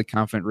sounded really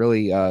confident,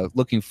 really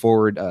looking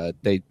forward.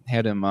 They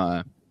had him.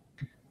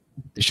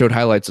 They showed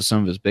highlights of some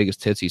of his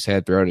biggest hits he's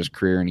had throughout his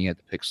career, and he had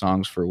to pick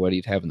songs for what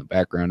he'd have in the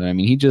background. And I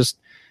mean,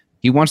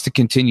 he wants to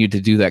continue to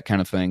do that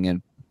kind of thing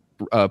and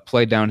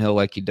play downhill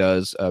like he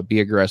does, be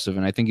aggressive,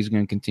 and I think he's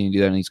going to continue to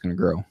do that, and he's going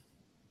to grow.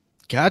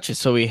 Gotcha.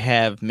 So we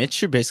have Mitch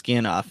Trubisky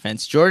in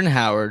offense, Jordan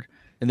Howard,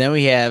 and then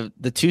we have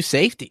the two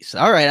safeties.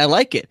 All right, I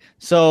like it.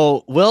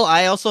 So, Will,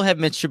 I also have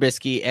Mitch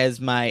Trubisky as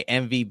my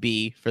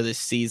MVP for this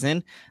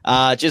season,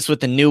 just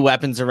with the new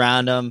weapons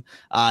around him,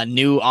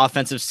 new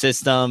offensive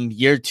system,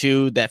 year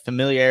 2, that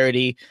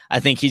familiarity. I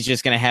think he's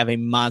just going to have a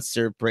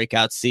monster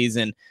breakout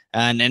season,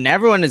 and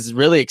everyone is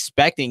really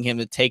expecting him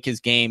to take his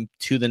game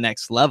to the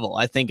next level.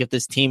 I think if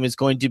this team is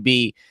going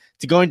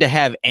to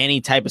have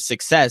any type of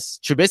success,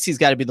 Trubisky's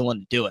got to be the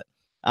one to do it.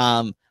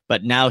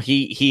 But now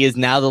he is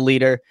now the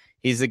leader.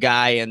 He's the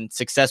guy, and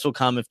success will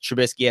come if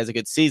Trubisky has a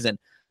good season.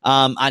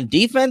 On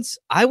defense,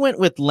 I went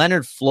with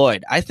Leonard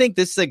Floyd. I think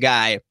this is a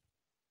guy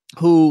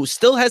who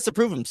still has to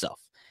prove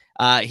himself.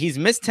 He's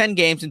missed 10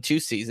 games in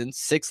 2 seasons,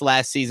 6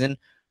 last season,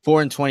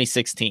 4 in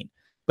 2016.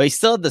 But he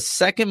still had the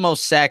second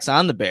most sacks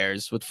on the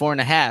Bears with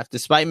 4.5,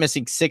 despite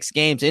missing 6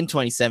 games in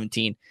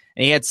 2017.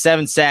 And he had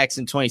 7 sacks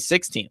in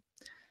 2016.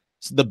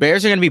 So the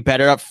Bears are going to be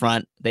better up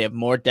front. They have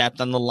more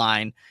depth on the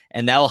line,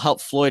 and that will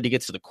help Floyd to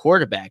get to the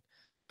quarterback.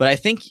 But I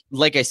think,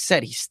 like I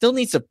said, he still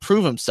needs to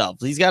prove himself.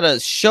 He's got to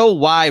show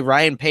why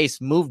Ryan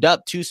Pace moved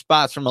up 2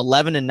 spots from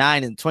 11 and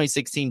 9 in the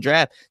 2016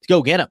 draft to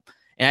go get him.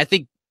 And I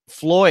think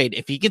Floyd,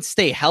 if he can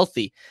stay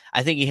healthy,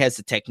 I think he has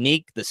the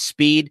technique, the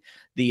speed,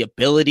 the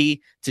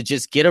ability to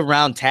just get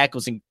around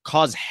tackles and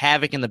cause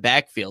havoc in the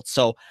backfield.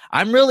 So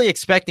I'm really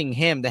expecting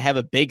him to have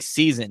a big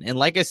season. And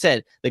like I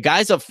said, the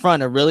guys up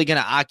front are really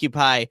going to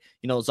occupy,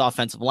 those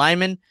offensive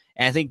linemen.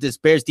 And I think this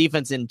Bears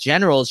defense in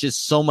general is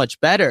just so much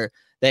better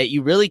that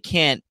you really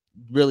can't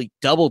really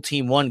double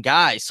team one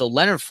guy. So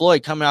Leonard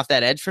Floyd coming off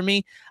that edge for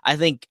me, I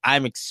think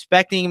I'm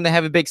expecting him to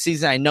have a big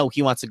season. I know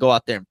he wants to go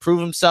out there and prove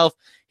himself.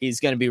 He's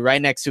going to be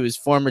right next to his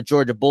former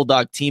Georgia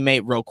Bulldog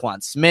teammate,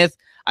 Roquan Smith.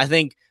 I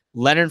think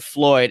Leonard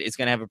Floyd is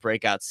going to have a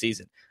breakout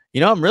season.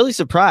 I'm really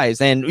surprised.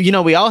 And,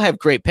 we all have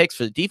great picks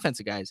for the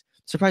defensive guys.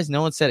 Surprised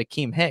no one said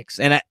Akeem Hicks.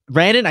 And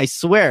Brandon, I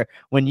swear,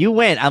 when you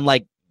went, I'm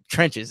like,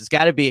 trenches. It's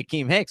got to be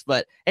Akeem Hicks.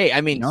 But, hey,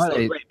 I mean, still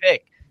a great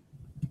pick.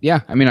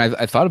 Yeah, I mean,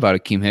 I thought about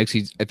Akeem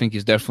Hicks. I think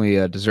he's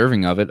definitely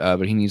deserving of it,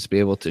 but he needs to be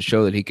able to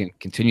show that he can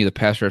continue the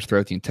pass rush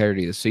throughout the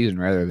entirety of the season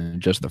rather than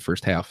just the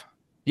first half.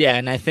 Yeah,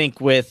 and I think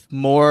with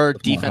more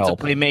defensive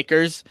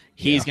playmakers,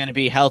 he's going to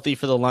be healthy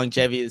for the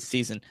longevity of the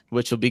season,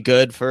 which will be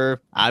good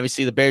for,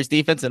 obviously, the Bears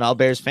defense and all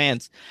Bears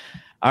fans.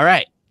 All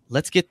right,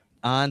 let's get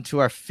on to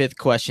our 5th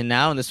question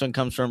now, and this one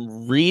comes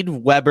from Reed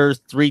Weber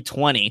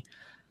 320.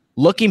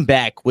 Looking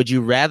back, would you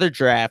rather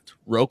draft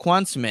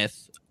Roquan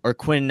Smith or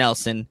Quinn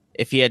Nelson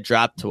if he had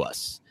dropped to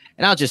us?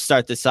 And I'll just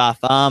start this off.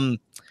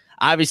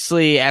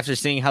 Obviously, after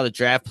seeing how the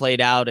draft played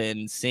out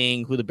and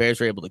seeing who the Bears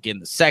were able to get in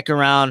the second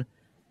round,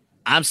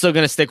 I'm still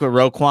going to stick with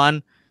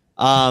Roquan.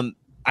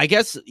 I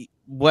guess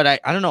I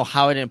don't know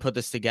how I didn't put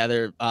this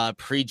together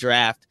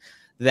pre-draft,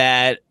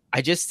 that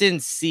I just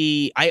didn't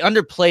see. I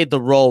underplayed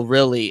the role,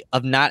 really,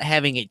 of not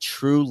having a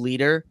true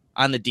leader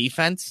on the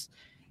defense.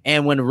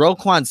 And when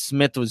Roquan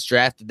Smith was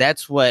drafted,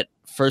 that's what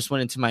first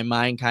went into my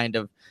mind, kind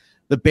of.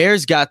 The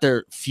Bears got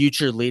their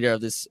future leader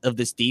of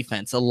this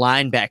defense, a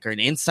linebacker, an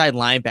inside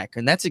linebacker,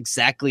 and that's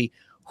exactly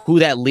who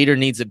that leader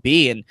needs to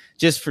be. And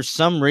just for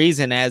some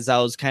reason, as I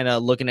was kind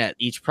of looking at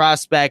each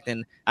prospect,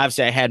 and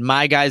obviously I had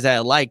my guys that I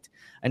liked,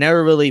 I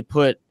never really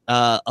put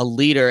a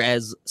leader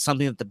as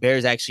something that the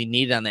Bears actually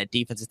needed on that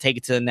defense to take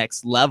it to the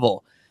next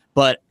level.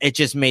 But it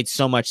just made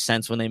so much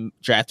sense when they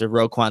drafted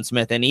Roquan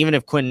Smith. And even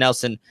if Quinn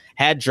Nelson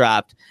had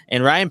dropped,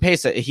 and Ryan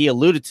Pace, he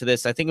alluded to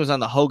this, I think it was on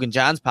the Hogan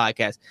Johns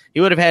podcast,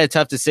 he would have had a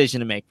tough decision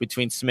to make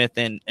between Smith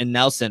and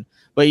Nelson.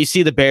 But you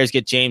see the Bears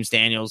get James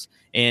Daniels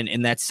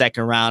in that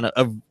second round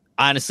of,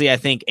 honestly, I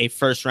think a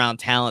first-round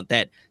talent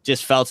that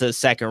just fell to the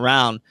second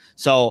round.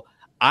 So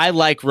I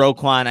like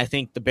Roquan. I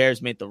think the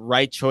Bears made the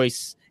right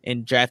choice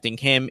in drafting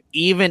him,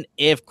 even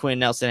if Quinn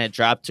Nelson had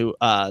dropped to,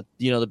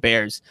 the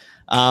Bears.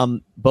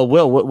 But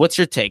Will, what's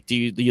your take? Do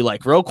you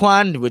like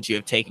Roquan? Would you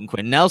have taken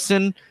Quinn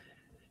Nelson?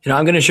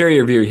 I'm going to share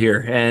your view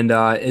here, and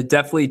it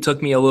definitely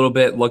took me a little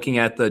bit looking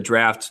at the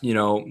draft,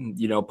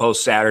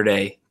 post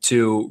Saturday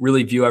to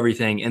really view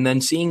everything, and then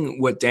seeing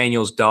what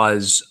Daniels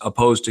does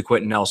opposed to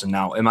Quentin Nelson.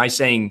 Now, am I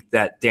saying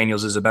that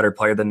Daniels is a better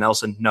player than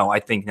Nelson? No, I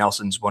think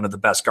Nelson's one of the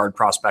best guard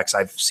prospects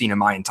I've seen in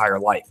my entire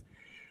life.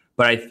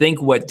 But I think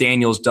what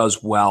Daniels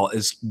does well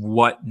is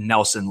what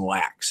Nelson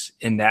lacks,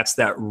 and that's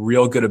that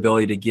real good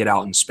ability to get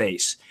out in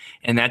space.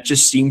 And that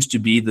just seems to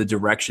be the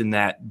direction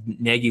that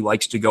Nagy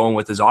likes to go in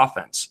with his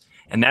offense.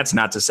 And that's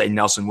not to say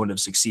Nelson wouldn't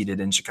have succeeded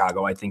in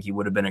Chicago. I think he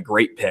would have been a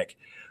great pick.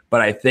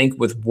 But I think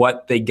with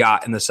what they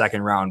got in the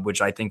second round, which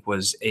I think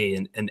was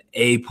an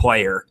A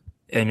player,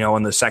 in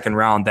the second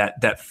round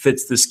that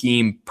fits the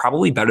scheme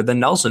probably better than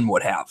Nelson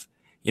would have.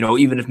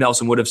 Even if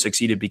Nelson would have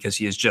succeeded because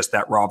he is just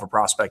that raw of a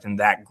prospect and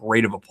that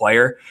great of a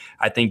player,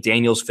 I think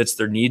Daniels fits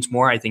their needs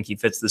more. I think he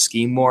fits the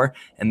scheme more.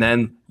 And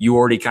then you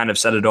already kind of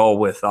said it all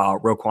with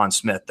Roquan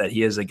Smith, that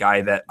he is a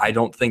guy that I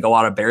don't think a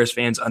lot of Bears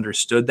fans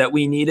understood that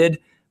we needed,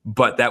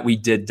 but that we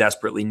did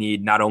desperately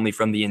need, not only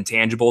from the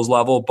intangibles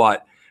level,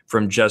 but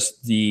from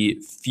just the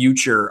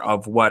future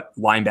of what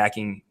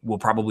linebacking will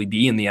probably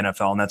be in the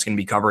NFL. And that's going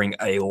to be covering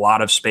a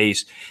lot of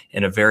space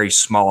in a very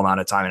small amount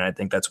of time. And I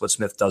think that's what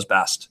Smith does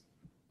best.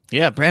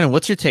 Yeah, Brandon,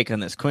 what's your take on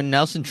this? Quinn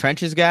Nelson,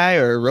 Trench's guy,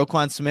 or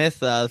Roquan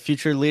Smith,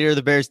 future leader of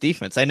the Bears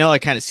defense? I know I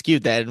kind of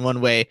skewed that in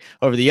one way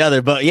over the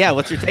other, but yeah,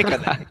 what's your take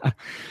on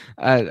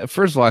that?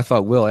 First of all, I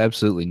thought Will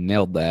absolutely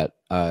nailed that.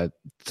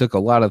 Took a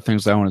lot of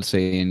things I wanted to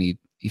say, and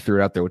he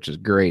threw it out there, which is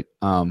great.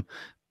 And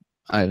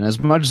as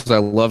much as I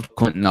loved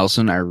Quentin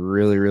Nelson, I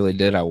really, really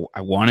did. I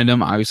wanted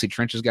him, obviously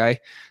Trench's guy.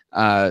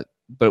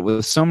 But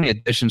with so many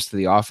additions to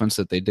the offense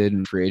that they did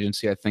in free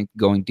agency, I think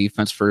going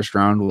defense first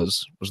round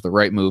was the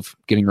right move.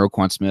 Getting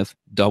Roquan Smith,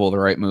 double the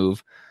right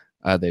move.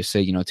 They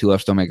say, two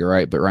lefts don't make a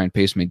right, but Ryan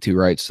Pace made two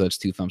rights, so that's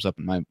 2 thumbs up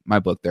in my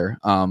book there.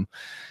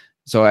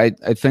 So I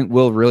think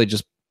Will really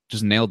just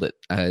nailed it.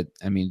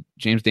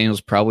 James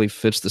Daniels probably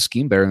fits the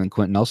scheme better than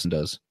Quentin Nelson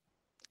does.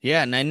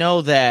 Yeah, and I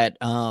know that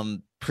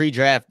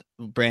pre-draft,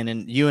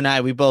 Brandon, you and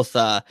I, we both,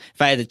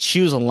 if I had to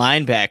choose a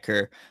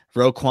linebacker,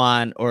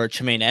 Roquan or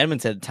Tremaine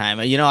Edmonds at the time,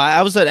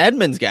 I was an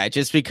Edmonds guy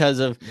just because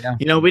of,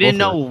 we didn't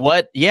know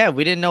what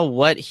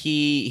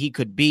he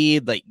could be.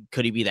 Like,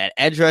 could he be that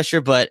edge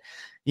rusher? But,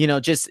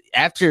 just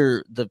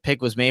after the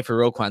pick was made for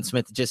Roquan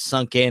Smith, it just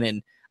sunk in.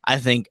 And I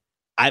think,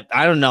 I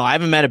don't know, I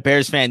haven't met a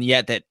Bears fan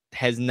yet that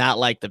has not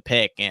liked the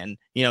pick. And,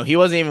 he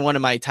wasn't even one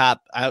of my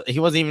top. He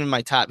wasn't even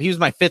my top. He was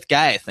my 5th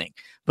guy, I think.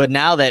 But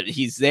now that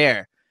he's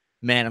there,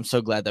 man, I'm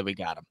so glad that we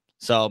got him.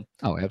 So,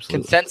 absolutely.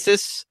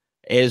 Consensus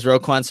is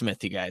Roquan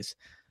Smith, you guys.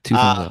 2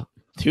 thumbs up.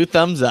 2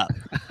 thumbs up.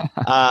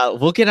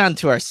 We'll get on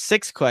to our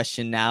 6th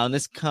question now, and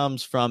this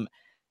comes from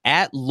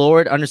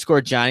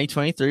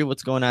 @Lord_Johnny23.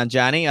 What's going on,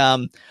 Johnny?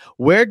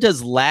 Where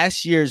does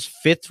last year's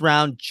 5th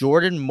round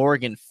Jordan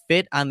Morgan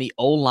fit on the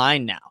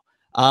O-line now?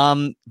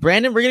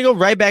 Brandon, we're going to go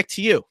right back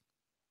to you.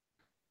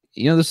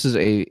 This is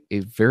a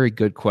very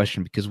good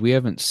question because we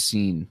haven't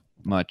seen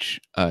much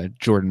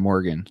Jordan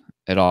Morgan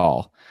at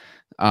all.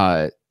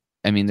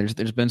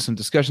 There's been some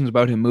discussions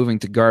about him moving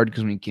to guard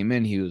because when he came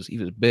in, he was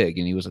big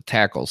and he was a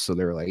tackle. So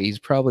they were like, he's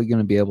probably going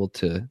to be able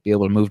to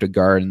move to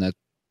guard. And that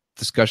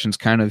discussion's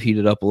kind of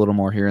heated up a little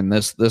more here in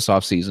this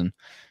offseason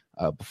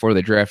before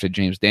they drafted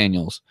James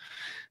Daniels.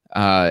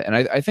 And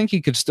I think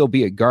he could still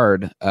be a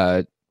guard,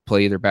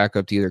 play either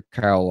backup to either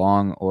Kyle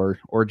Long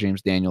or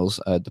James Daniels,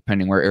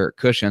 depending where Eric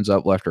Kush ends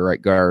up, left or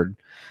right guard.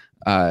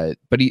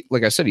 But he,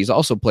 like I said, he's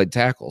also played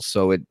tackle.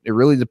 So it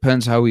really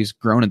depends how he's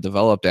grown and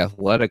developed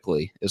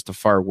athletically as to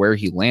far where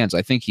he lands.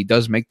 I think he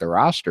does make the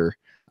roster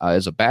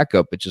as a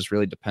backup. It just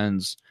really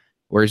depends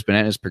where he's been at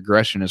in his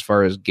progression as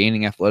far as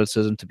gaining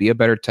athleticism to be a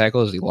better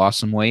tackle as he lost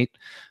some weight.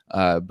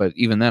 But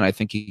even then, I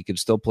think he could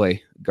still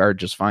play guard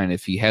just fine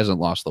if he hasn't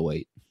lost the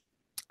weight.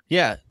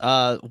 Yeah.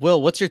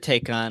 Will, what's your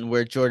take on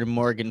where Jordan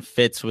Morgan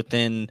fits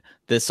within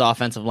this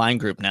offensive line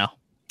group now?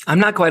 I'm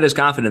not quite as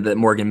confident that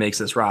Morgan makes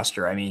this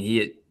roster.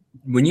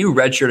 When you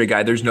redshirt a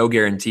guy, there's no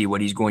guarantee what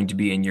he's going to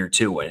be in year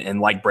 2.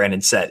 And like Brandon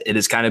said, it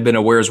has kind of been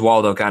a Where's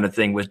Waldo kind of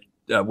thing with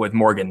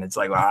Morgan. It's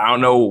like, well, I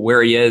don't know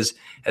where he is.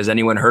 Has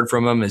anyone heard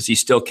from him? Is he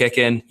still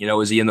kicking?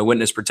 Is he in the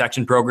witness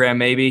protection program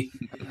maybe?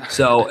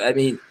 So,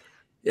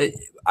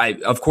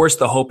 of course,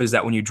 the hope is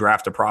that when you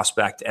draft a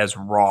prospect as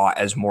raw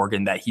as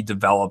Morgan, that he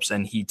develops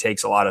and he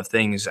takes a lot of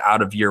things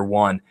out of year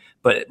 1.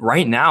 But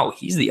right now,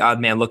 he's the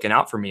odd man looking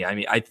out for me.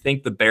 I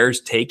think the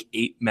Bears take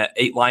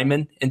 8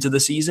 linemen into the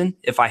season,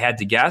 if I had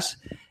to guess.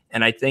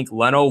 And I think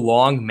Leno,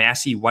 Long,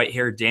 Massey,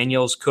 Whitehair,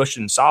 Daniels, Kush,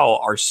 and Saul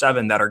are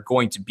 7 that are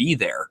going to be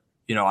there.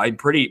 I'm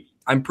pretty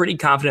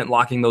confident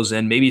locking those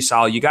in. Maybe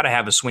Saul, you got to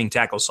have a swing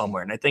tackle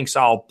somewhere. And I think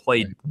Saul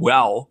played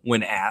well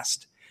when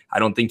asked. I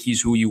don't think he's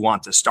who you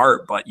want to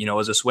start, but,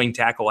 as a swing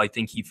tackle, I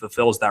think he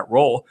fulfills that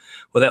role.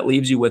 Well, that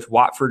leaves you with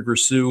Watford,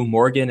 Grisou,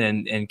 Morgan,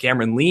 and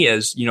Cameron Lee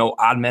as,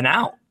 odd men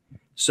out.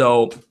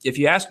 So if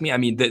you ask me, I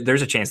mean,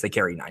 there's a chance they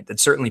carry 9.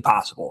 That's certainly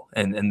possible.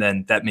 And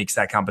then that makes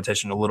that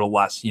competition a little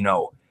less,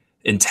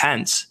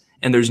 intense.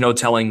 And there's no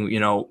telling,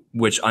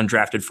 which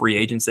undrafted free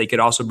agents they could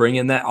also bring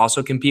in that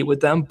also compete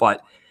with them.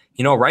 But,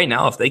 right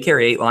now, if they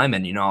carry 8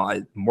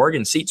 linemen,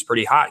 Morgan's seat's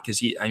pretty hot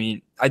because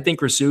I think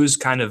Rasu's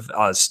kind of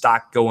a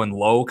stock going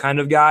low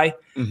kind of guy.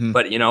 Mm-hmm.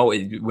 But,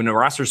 when a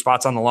roster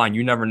spot's on the line,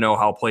 you never know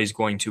how a play is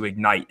going to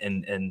ignite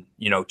and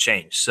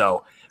change.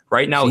 So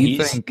right now,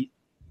 you think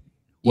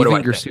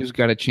Rasu's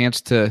got a chance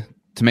to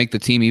make the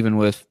team even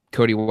with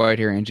Cody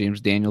Whitehair and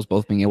James Daniels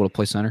both being able to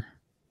play center?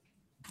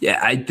 Yeah,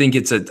 I think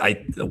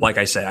like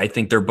I said, I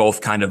think they're both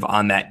kind of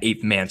on that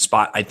 8th man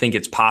spot. I think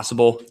it's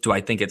possible. Do I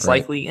think it's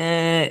likely?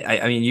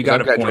 You got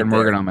to point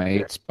Morgan on my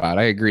 8th spot.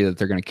 I agree that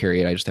they're going to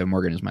carry it. I just have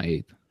Morgan as my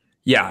 8th.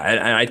 Yeah,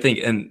 and I think,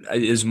 and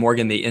is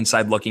Morgan the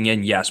inside looking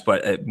in? Yes,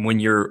 but when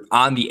you're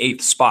on the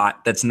 8th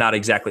spot, that's not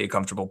exactly a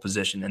comfortable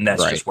position, and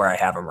that's just where I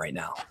have him right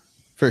now.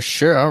 For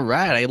sure. All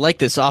right. I like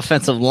this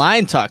offensive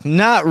line talk.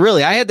 Not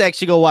really. I had to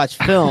actually go watch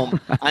film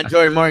on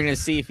Jordan Morgan to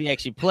see if he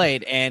actually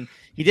played, and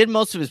he did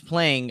most of his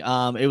playing.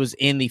 It was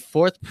in the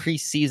 4th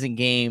preseason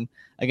game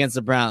against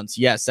the Browns.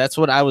 Yes, that's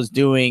what I was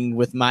doing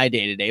with my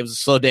day-to-day. It was a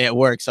slow day at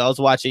work, so I was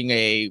watching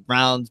a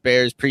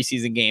Browns-Bears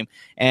preseason game.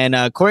 And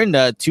according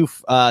to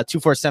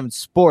 247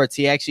 Sports,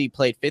 he actually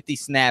played 50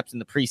 snaps in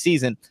the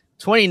preseason.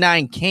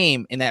 29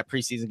 came in that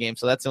preseason game,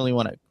 so that's the only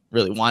one I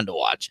really wanted to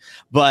watch.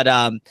 But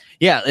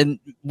and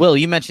Will,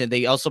 you mentioned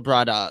they also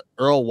brought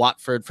Earl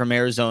Watford from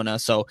Arizona,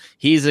 so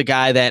he's a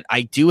guy that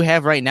I do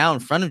have right now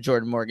in front of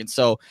Jordan Morgan.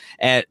 So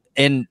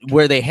and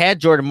where they had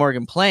Jordan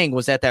Morgan playing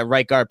was at that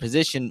right guard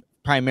position,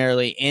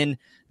 primarily in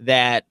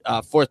that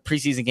 4th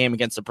preseason game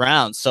against the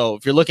Browns. So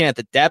if you're looking at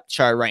the depth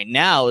chart right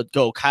now, it'd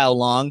go Kyle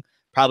Long,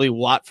 probably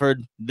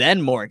Watford,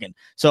 then Morgan.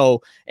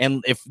 So,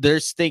 and if they're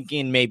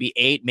thinking maybe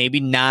 8, maybe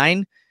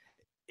 9,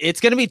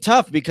 it's going to be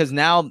tough because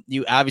now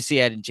you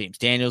obviously added James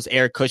Daniels.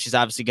 Eric Kush is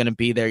obviously going to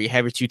be there. You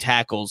have your 2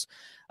 tackles.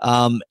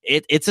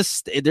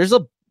 There's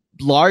a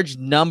large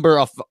number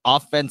of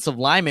offensive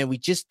linemen we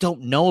just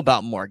don't know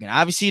about Morgan.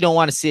 Obviously, you don't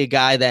want to see a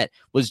guy that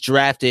was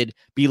drafted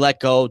be let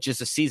go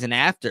just a season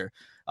after.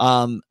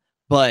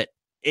 But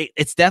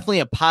it's definitely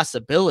a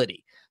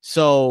possibility.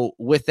 So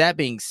with that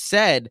being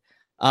said,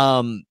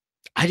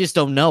 I just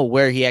don't know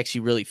where he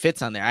actually really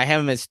fits on there. I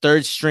have him as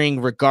 3rd string,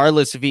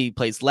 regardless if he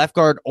plays left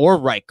guard or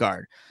right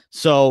guard.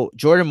 So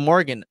Jordan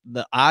Morgan,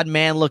 the odd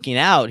man looking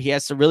out, he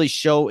has to really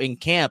show in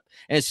camp,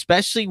 and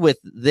especially with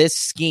this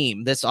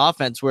scheme, this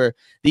offense where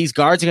these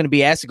guards are going to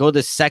be asked to go to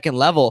the 2nd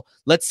level.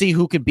 Let's see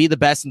who can be the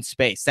best in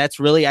space. That's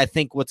really, I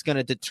think, what's going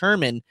to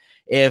determine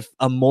if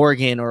a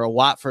Morgan or a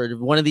Watford,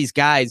 one of these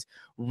guys,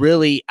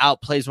 really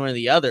outplays one or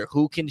the other,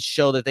 who can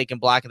show that they can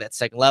block at that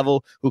 2nd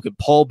level, who can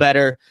pull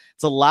better.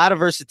 It's a lot of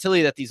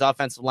versatility that these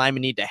offensive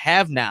linemen need to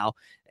have now,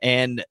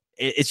 and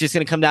it's just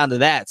going to come down to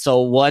that.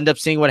 So we'll end up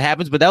seeing what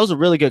happens, but that was a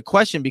really good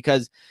question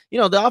because,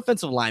 the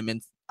offensive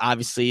linemen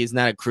obviously is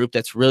not a group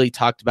that's really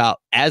talked about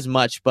as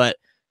much, but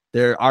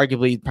they're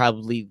arguably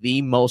probably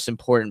the most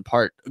important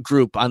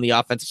group on the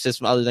offensive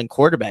system other than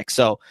quarterback.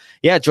 So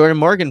yeah, Jordan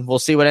Morgan, we'll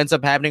see what ends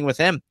up happening with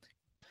him.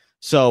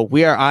 So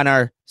we are on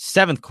our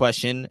 7th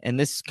question, and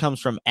this comes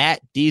from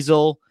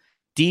 @Diesel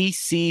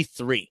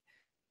DC3.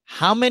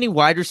 How many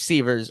wide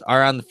receivers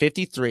are on the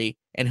 53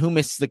 and who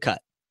misses the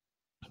cut?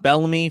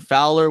 Bellamy,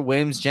 Fowler,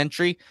 Wims,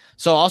 Gentry.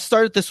 So I'll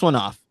start this one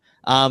off.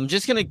 I'm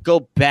just going to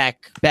go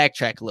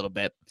backtrack a little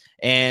bit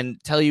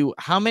and tell you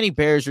how many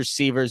Bears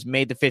receivers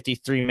made the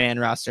 53-man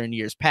roster in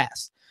years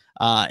past.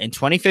 In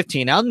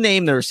 2015, I'll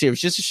name the receivers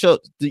just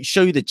to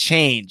show you the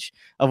change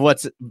of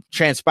what's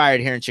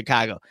transpired here in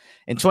Chicago.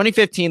 In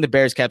 2015, the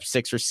Bears kept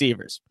 6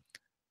 receivers: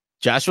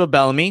 Joshua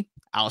Bellamy,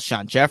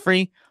 Alshon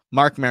Jeffrey,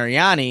 Mark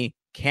Mariani,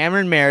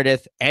 Cameron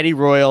Meredith, Eddie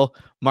Royal,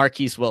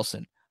 Marquise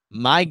Wilson.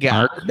 My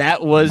God,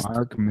 that was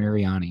Mark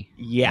Mariani.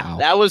 Yeah, wow.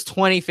 That was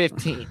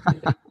 2015.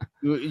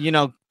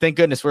 Thank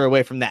goodness we're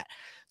away from that.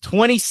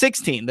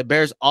 2016, the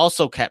Bears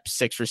also kept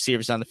 6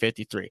 receivers on the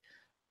 53.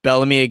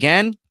 Bellamy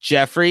again,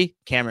 Jeffrey,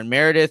 Cameron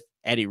Meredith,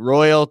 Eddie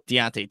Royal,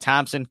 Deontay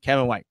Thompson,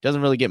 Kevin White.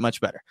 Doesn't really get much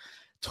better.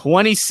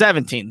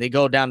 2017, they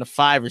go down to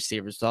 5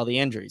 receivers with all the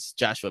injuries.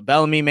 Joshua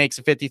Bellamy makes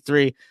a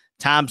 53.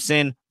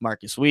 Thompson,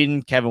 Marcus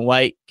Whedon, Kevin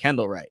White,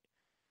 Kendall Wright.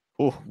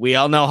 Ooh, we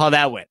all know how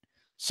that went.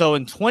 So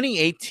in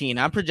 2018,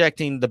 I'm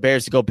projecting the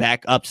Bears to go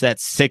back up to that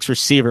 6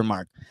 receiver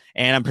mark.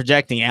 And I'm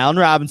projecting Allen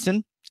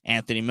Robinson,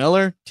 Anthony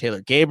Miller,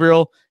 Taylor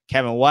Gabriel,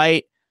 Kevin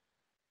White,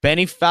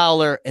 Benny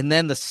Fowler, and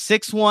then the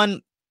 6th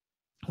one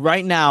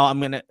right now,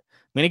 I'm gonna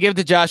give it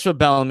to Joshua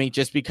Bellamy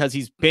just because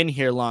he's been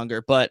here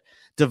longer. But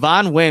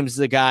Devon Wims is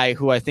the guy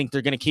who I think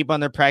they're going to keep on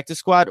their practice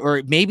squad,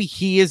 or maybe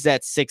he is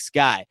that 6th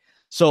guy.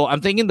 So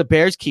I'm thinking the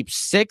Bears keep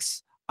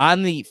 6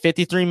 on the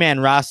 53-man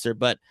roster,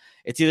 but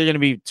it's either going to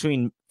be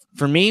between,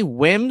 for me,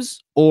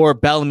 Wims or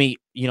Bellamy,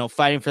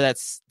 fighting for that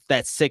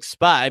 6th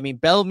spot. I mean,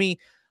 Bellamy,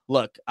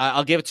 look,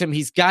 I'll give it to him.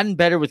 He's gotten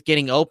better with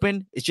getting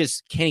open. It's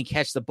just, can he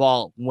catch the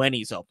ball when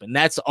he's open?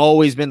 That's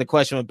always been the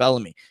question with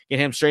Bellamy. Get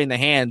him straight in the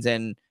hands,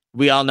 and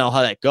we all know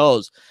how that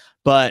goes.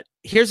 But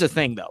here's the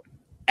thing, though.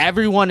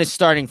 everyone is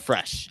starting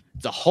fresh.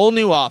 It's a whole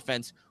new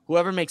offense.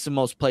 Whoever makes the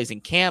most plays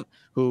in camp,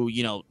 who,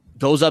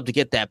 goes up to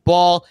get that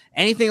ball,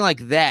 anything like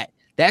that,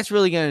 that's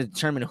really going to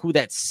determine who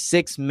that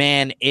sixth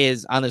man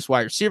is on this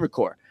wide receiver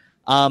core.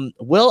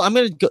 Will, I'm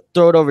going to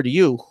throw it over to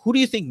you. Who do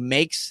you think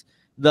makes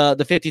the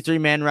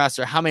 53-man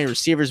roster? How many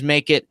receivers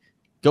make it?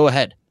 Go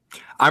ahead.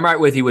 I'm right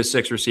with you with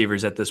 6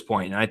 receivers at this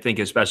point. And I think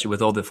especially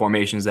with all the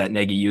formations that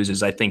Nagy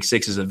uses, I think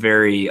 6 is a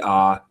very,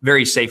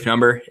 very safe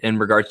number in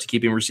regards to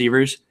keeping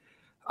receivers.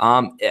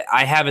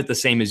 I have it the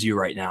same as you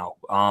right now.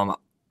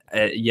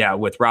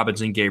 With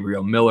Robinson,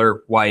 Gabriel,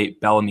 Miller, White,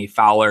 Bellamy,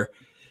 Fowler.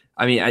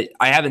 I mean,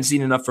 I haven't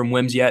seen enough from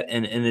Wims yet,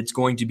 and it's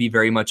going to be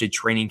very much a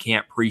training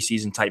camp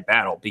preseason type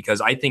battle,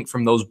 because I think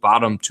from those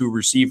bottom 2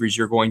 receivers,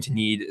 you're going to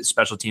need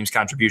special teams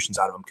contributions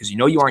out of them, because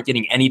you aren't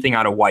getting anything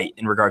out of White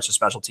in regards to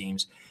special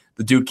teams.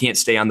 The dude can't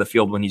stay on the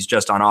field when he's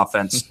just on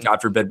offense.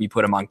 God forbid we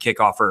put him on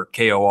kickoff or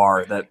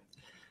KOR.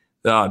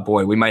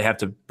 We might have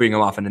to bring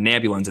him off in an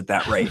ambulance at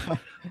that rate.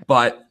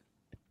 But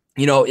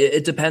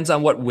it depends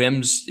on what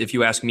Wims, if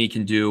you ask me,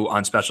 can do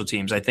on special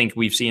teams. I think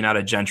we've seen out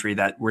of Gentry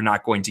that we're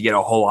not going to get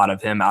a whole lot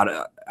of him out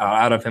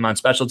of him on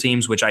special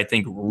teams, which I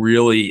think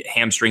really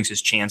hamstrings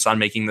his chance on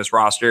making this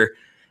roster.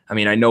 I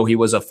mean, I know he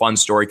was a fun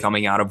story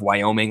coming out of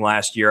Wyoming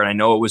last year, and I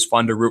know it was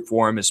fun to root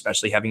for him,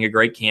 especially having a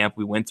great camp.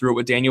 We went through it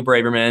with Daniel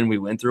Braverman. We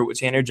went through it with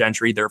Tanner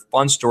Gentry. They're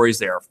fun stories.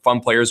 They are fun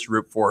players to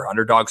root for.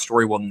 Underdog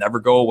story will never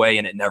go away,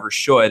 and it never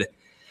should.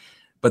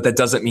 But that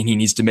doesn't mean he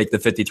needs to make the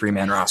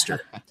 53-man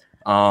roster.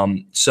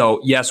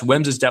 So yes,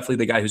 Wims is definitely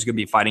the guy who's going to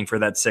be fighting for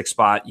that 6th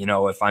spot.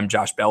 If I'm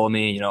Josh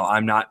Bellamy,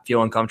 I'm not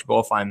feeling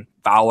comfortable. If I'm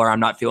Fowler, I'm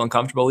not feeling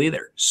comfortable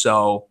either.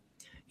 So,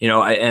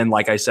 and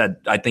like I said,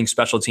 I think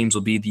special teams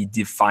will be the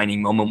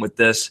defining moment with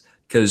this,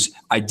 because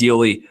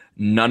ideally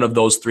none of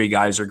those 3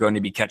 guys are going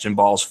to be catching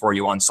balls for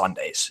you on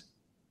Sundays.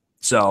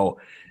 So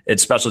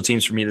it's special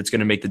teams for me that's going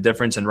to make the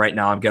difference. And right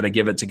now I've got to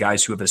give it to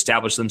guys who have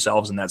established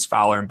themselves, and that's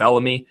Fowler and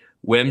Bellamy.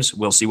 Wims,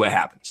 we'll see what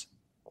happens.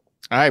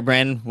 All right,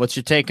 Brandon, what's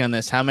your take on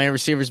this? How many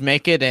receivers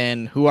make it,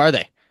 and who are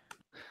they?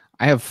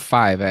 I have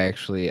 5,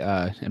 actually.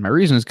 And my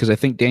reason is because I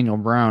think Daniel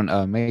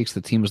Brown makes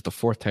the team as the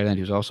 4th tight end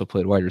who's also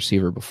played wide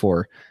receiver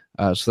before.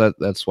 So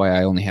that's why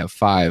I only have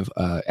 5.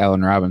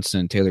 Allen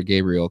Robinson, Taylor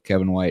Gabriel,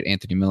 Kevin White,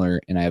 Anthony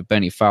Miller, and I have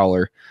Benny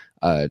Fowler.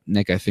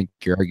 Nick, I think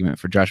your argument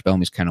for Josh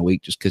Bellamy is kind of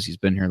weak just because he's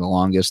been here the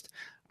longest.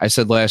 I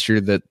said last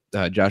year that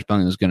Josh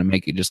Bellamy was going to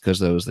make it just because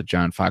that was the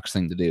John Fox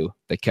thing to do.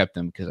 They kept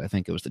him because I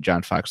think it was the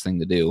John Fox thing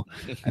to do.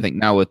 I think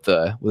now with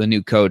a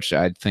new coach,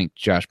 I think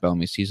Josh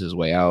Bellamy sees his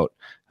way out.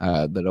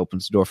 That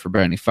opens the door for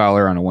Benny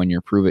Fowler on a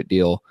 1-year prove-it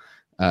deal.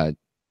 Like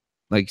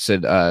you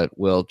said,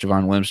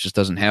 Javon Wims just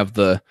doesn't have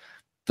the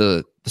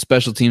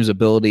special teams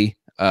ability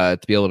to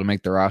be able to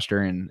make the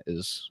roster, and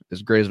is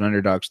as great as an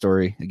underdog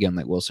story, again,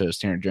 like Will said, as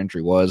Tanner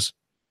Gentry was.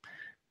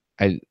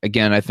 I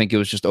think it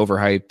was just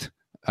overhyped.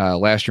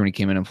 Last year when he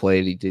came in and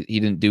played, he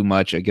didn't do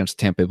much against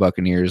the Tampa Bay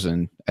Buccaneers,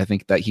 and I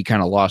think that he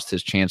kind of lost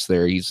his chance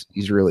there. He's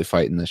really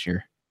fighting this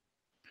year.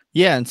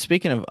 Yeah, and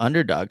speaking of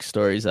underdog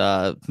stories,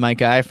 my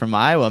guy from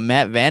Iowa,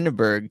 Matt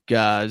Vandenberg,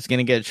 is going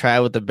to get a try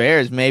with the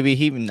Bears. Maybe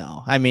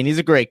he's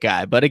a great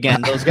guy, but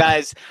again, those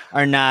guys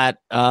are not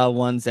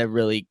ones that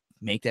really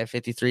make that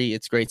 53.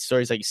 It's great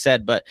stories, like you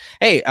said, but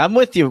hey, I'm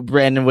with you,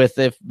 Brandon.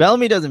 If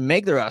Bellamy doesn't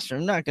make the roster,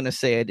 I'm not going to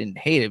say I didn't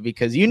hate it,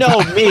 because me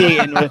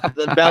and with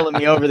the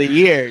Bellamy over the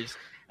years.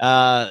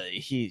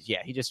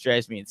 He just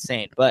drives me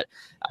insane. But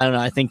I don't know.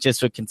 I think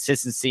just with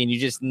consistency, and you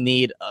just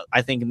need,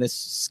 I think in this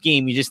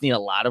scheme, you just need a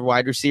lot of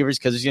wide receivers,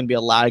 because there's going to be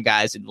a lot of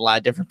guys in a lot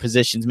of different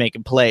positions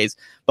making plays.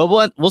 But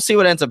we'll see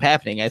what ends up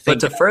happening. I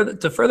think. But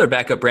to further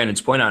back up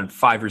Brandon's point on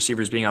 5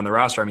 receivers being on the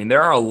roster, I mean,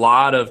 there are a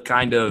lot of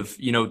kind of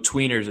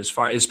tweeners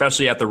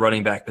especially at the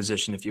running back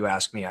position, if you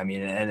ask me. I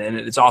mean, and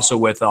it's also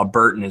with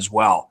Burton as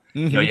well.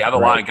 Mm-hmm. You have a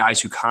lot of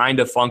guys who kind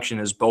of function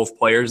as both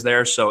players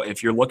there. So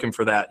if you're looking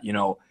for that,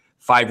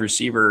 5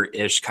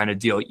 receiver-ish kind of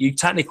deal, you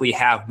technically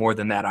have more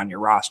than that on your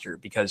roster,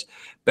 because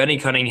Benny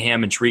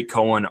Cunningham and Tariq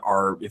Cohen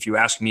are, if you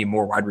ask me,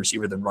 more wide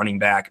receiver than running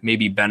back.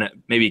 Maybe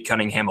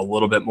Cunningham a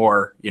little bit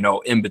more,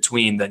 in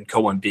between, than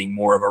Cohen being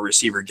more of a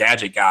receiver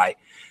gadget guy.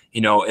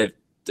 If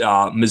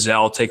Taquan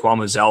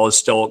Mizzell is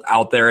still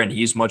out there and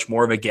he's much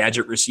more of a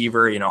gadget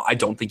receiver, I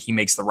don't think he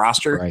makes the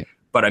roster. Right.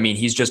 But I mean,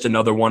 he's just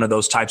another one of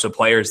those types of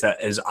players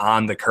that is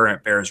on the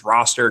current Bears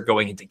roster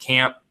going into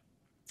camp.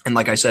 And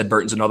like I said,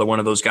 Burton's another one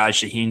of those guys.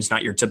 Shaheen's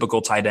not your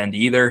typical tight end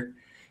either,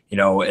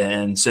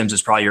 and Sims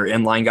is probably your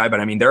inline guy. But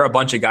I mean, there are a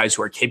bunch of guys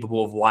who are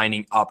capable of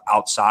lining up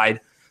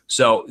outside.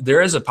 So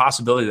there is a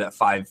possibility that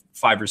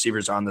five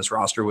receivers are on this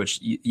roster, which,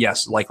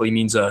 yes, likely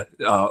means a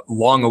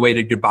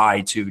long-awaited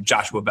goodbye to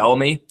Joshua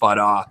Bellamy. But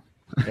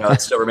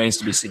it still remains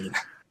to be seen.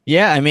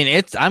 Yeah, I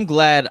mean, I'm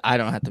glad I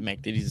don't have to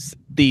make these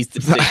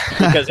decisions,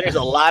 because there's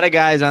a lot of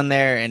guys on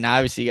there, and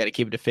obviously you got to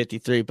keep it to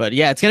 53. But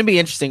yeah, it's going to be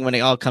interesting when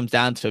it all comes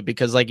down to it,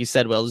 because like you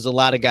said, Will, there's a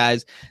lot of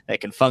guys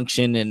that can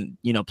function and,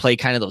 play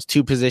kind of those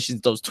 2 positions,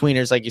 those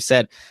tweeners, like you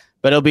said,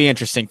 but it'll be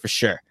interesting for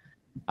sure.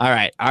 All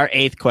right. Our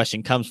 8th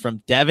question comes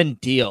from Devin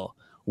Deal.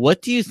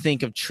 What do you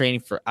think of trading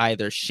for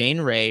either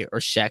Shane Ray or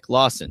Shaq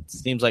Lawson?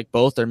 Seems like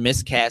both are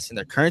miscast in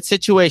their current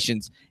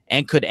situations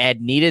and could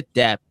add needed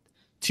depth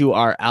to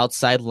our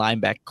outside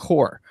linebacker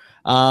core.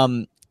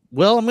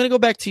 Will, I'm going to go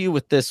back to you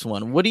with this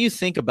one. What do you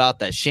think about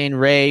that? Shane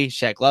Ray,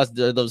 Shaq Lawson,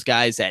 are those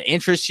guys that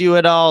interest you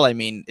at all? I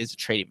mean, is a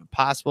trade even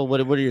possible?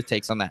 What are your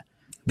takes on that?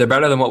 They're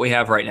better than what we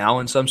have right now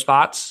in some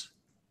spots,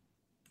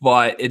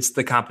 but it's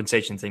the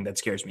compensation thing that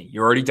scares me.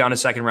 You're already down a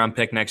second-round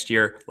pick next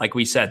year. Like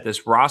we said,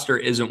 this roster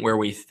isn't where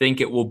we think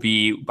it will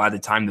be by the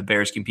time the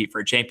Bears compete for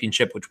a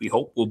championship, which we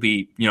hope will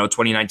be,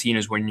 2019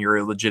 is when you're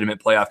a legitimate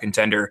playoff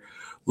contender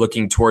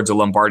looking towards a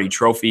Lombardi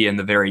trophy in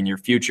the very near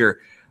future.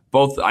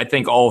 I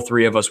think all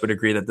three of us would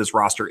agree that this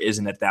roster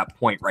isn't at that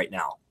point right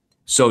now.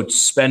 So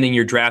spending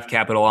your draft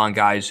capital on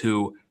guys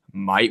who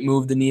might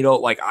move the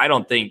needle, like I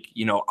don't think,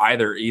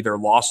 either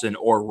Lawson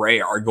or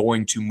Ray are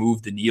going to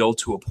move the needle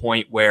to a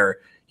point where,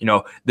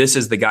 this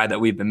is the guy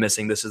that we've been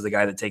missing. This is the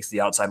guy that takes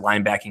the outside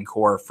linebacking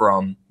core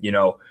from,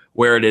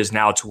 where it is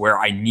now to where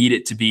I need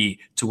it to be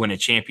to win a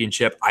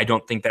championship. I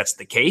don't think that's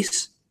the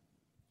case.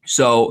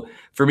 So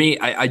for me,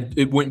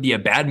 it wouldn't be a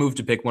bad move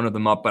to pick one of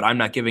them up, but I'm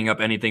not giving up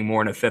anything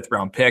more than a 5th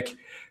round pick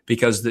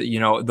because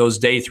those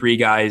day 3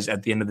 guys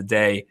at the end of the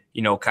day,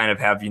 kind of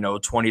have,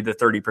 20 to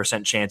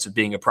 30% chance of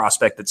being a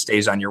prospect that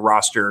stays on your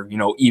roster,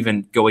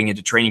 even going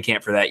into training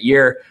camp for that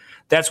year.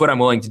 That's what I'm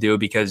willing to do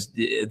because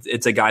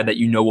it's a guy that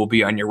will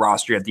be on your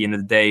roster at the end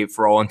of the day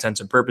for all intents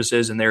and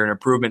purposes, and they're an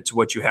improvement to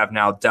what you have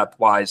now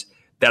depth-wise.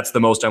 That's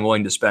the most I'm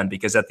willing to spend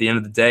because at the end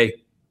of the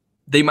day,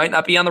 they might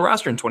not be on the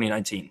roster in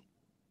 2019.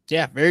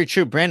 Yeah, very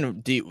true.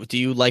 Brandon, do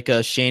you like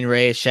a Shane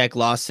Ray, Shaq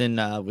Lawson?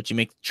 Would you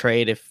make the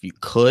trade if you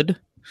could?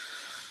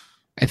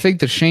 I think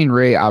the Shane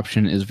Ray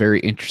option is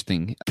very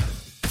interesting.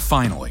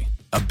 Finally,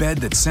 a bed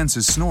that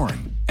senses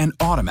snoring and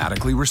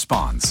automatically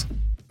responds.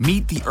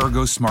 Meet the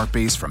Ergo Smart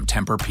Base from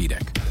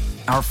Tempur-Pedic,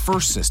 our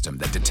first system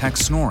that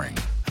detects snoring,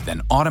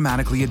 then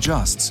automatically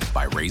adjusts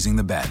by raising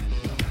the bed.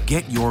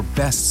 Get your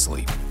best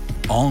sleep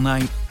all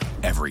night,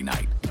 every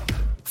night.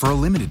 For a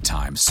limited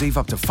time, save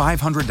up to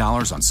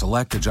 $500 on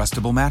select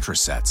adjustable mattress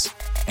sets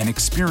and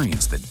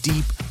experience the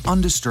deep,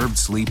 undisturbed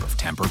sleep of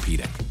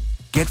Tempur-Pedic.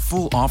 Get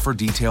full offer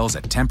details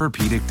at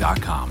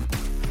TempurPedic.com.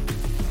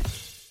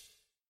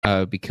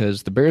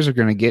 Because the Bears are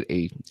going to get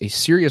a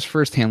serious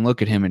firsthand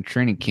look at him in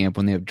training camp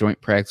when they have joint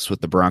practice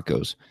with the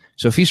Broncos.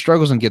 So if he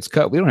struggles and gets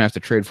cut, we don't have to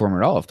trade for him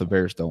at all if the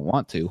Bears don't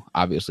want to,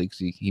 obviously, because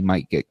he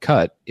might get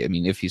cut. I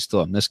mean, if he's still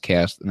a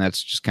miscast, and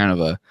that's just kind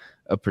of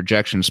a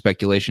projection,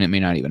 speculation, it may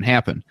not even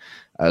happen.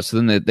 So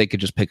then they could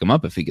just pick him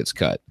up if he gets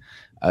cut.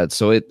 I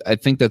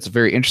think that's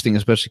very interesting,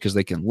 especially because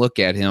they can look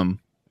at him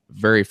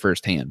very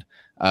firsthand.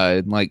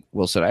 Like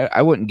Will said,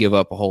 I wouldn't give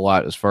up a whole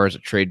lot as far as a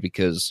trade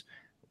because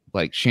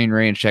like Shane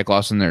Ray and Shaq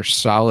Lawson, they're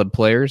solid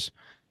players,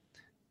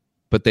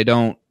 but they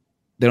don't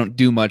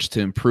do much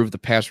to improve the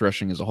pass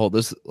rushing as a whole.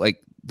 This,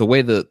 like the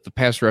way the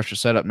pass rush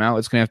is set up now,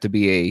 it's going to have to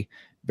be a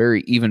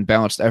very even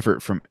balanced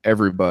effort from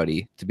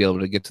everybody to be able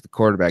to get to the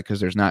quarterback because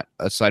there's not,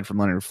 aside from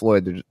Leonard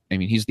Floyd,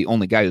 he's the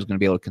only guy who's going to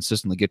be able to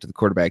consistently get to the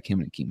quarterback,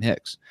 him and Akeem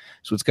Hicks.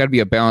 So it's got to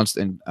be a balanced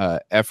and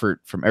effort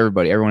from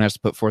everybody. Everyone has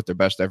to put forth their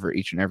best effort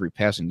each and every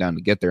passing down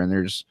to get there. And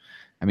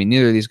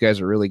neither of these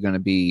guys are really going to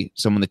be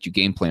someone that you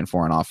game plan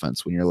for on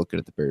offense when you're looking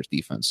at the Bears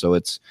defense. So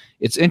it's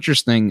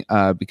interesting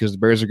because the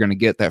Bears are going to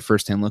get that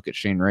firsthand look at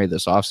Shane Ray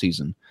this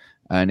offseason.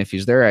 And if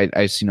he's there,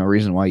 I see no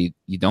reason why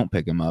you don't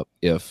pick him up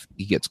if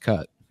he gets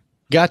cut.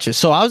 Gotcha.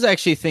 So I was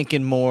actually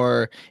thinking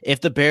more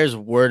if the Bears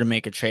were to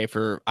make a trade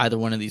for either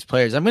one of these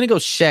players, I'm going to go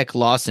Shaq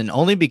Lawson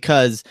only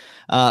because,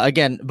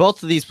 again,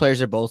 both of these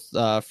players are both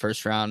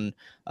first round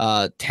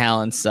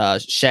talents.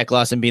 Shaq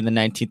Lawson being the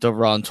 19th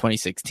overall in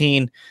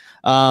 2016.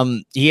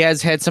 He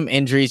has had some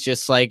injuries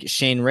just like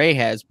Shane Ray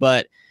has,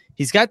 but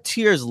he's got 2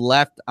 years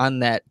left on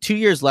that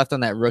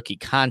rookie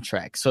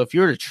contract. So if you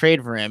were to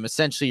trade for him,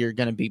 essentially you're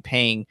going to be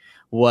paying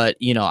what,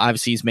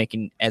 obviously he's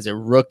making as a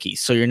rookie.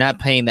 So you're not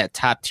paying that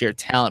top tier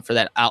talent for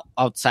that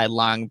outside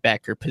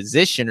linebacker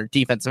position or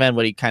defensive end,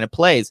 what he kind of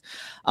plays.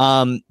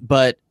 And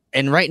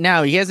right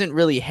now he hasn't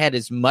really had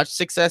as much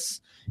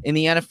success in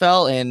the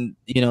NFL. And,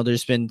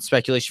 there's been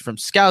speculation from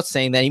scouts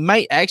saying that he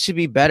might actually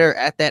be better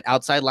at that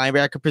outside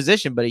linebacker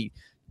position, but he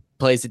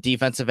plays the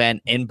defensive end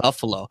in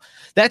Buffalo.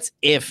 That's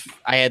if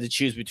I had to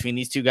choose between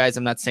these two guys.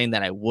 I'm not saying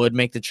that I would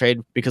make the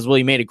trade because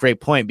Willie made a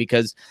great point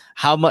because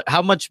how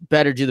much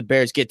better do the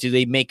Bears get? Do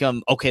they make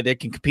them okay? They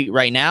can compete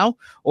right now,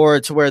 or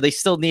to where they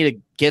still need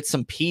to get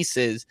some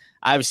pieces,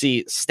 obviously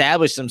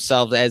establish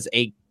themselves as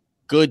a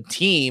good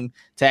team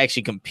to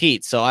actually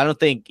compete. So I don't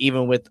think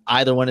even with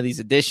either one of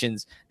these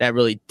additions that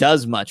really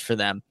does much for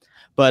them.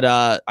 But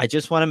I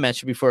just want to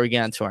mention before we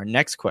get on to our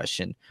next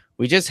question,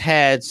 we just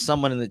had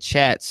someone in the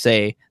chat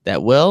say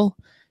that, Will,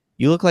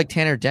 you look like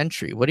Tanner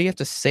Gentry. What do you have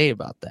to say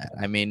about that?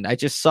 I mean, I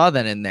just saw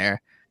that in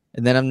there,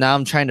 and then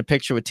I'm trying to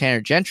picture what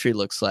Tanner Gentry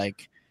looks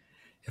like.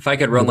 If I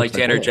could run like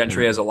Tanner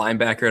Gentry as a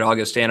linebacker at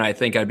Augustana, I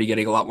think I'd be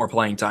getting a lot more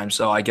playing time.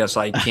 So I guess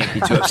I can't be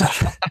too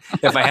upset.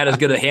 If I had as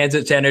good a hands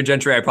at Tanner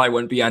Gentry, I probably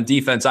wouldn't be on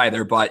defense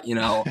either. But,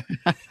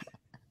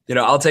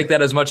 I'll take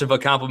that as much of a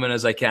compliment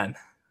as I can.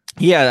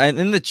 Yeah, and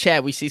in the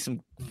chat we see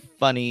some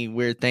funny,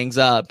 weird things.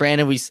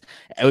 Brandon,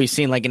 we've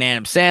seen like an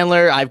Adam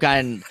Sandler. I've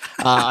gotten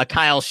a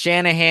Kyle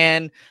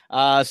Shanahan.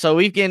 So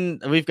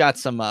we've got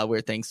some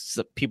weird things.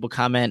 So people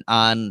comment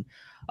on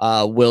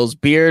Will's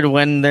beard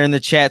when they're in the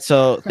chat.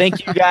 So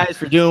thank you guys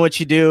for doing what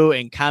you do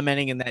and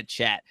commenting in that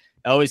chat.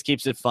 It always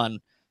keeps it fun.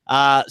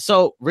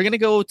 So we're gonna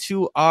go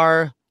to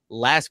our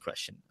last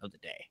question of the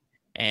day.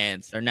 And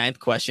it's our 9th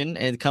question,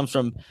 and it comes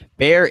from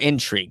Bear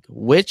Intrigue.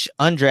 Which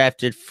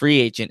undrafted free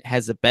agent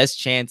has the best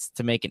chance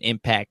to make an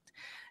impact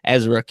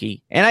as a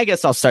rookie? And I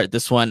guess I'll start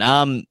this one.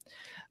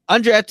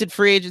 Undrafted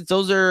free agents,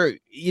 those are,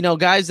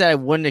 guys that I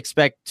wouldn't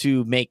expect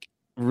to make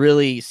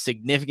really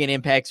significant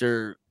impacts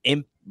or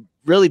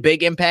really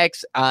big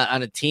impacts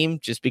on a team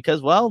just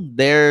because, well,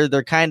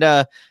 they're kind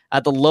of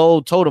at the low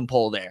totem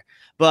pole there.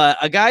 But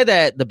a guy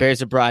that the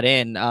Bears have brought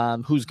in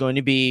who's going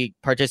to be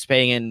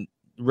participating in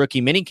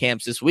rookie mini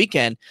camps this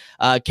weekend,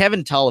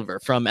 Kevin Tolliver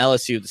from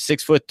LSU, the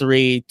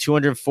 6'3",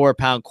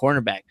 204-pound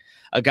cornerback,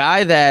 a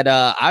guy that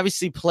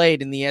obviously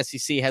played in the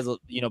SEC, has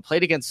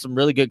played against some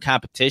really good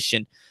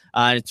competition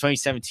in the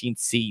 2017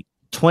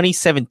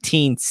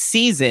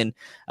 season.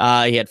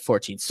 He had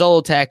 14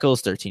 solo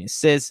tackles, 13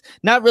 assists,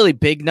 not really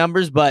big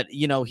numbers, but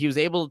he was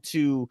able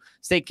to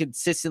stay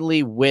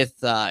consistently with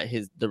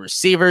the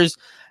receivers.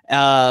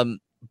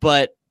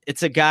 But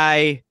it's a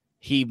guy,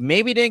 he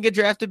maybe didn't get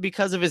drafted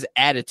because of his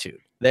attitude.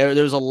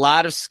 There's a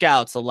lot of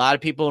scouts, a lot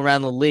of people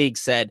around the league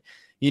said,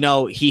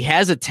 he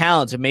has a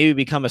talent to maybe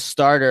become a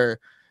starter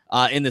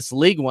in this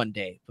league one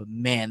day. But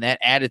man, that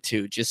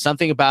attitude, just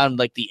something about him,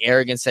 like the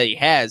arrogance that he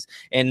has.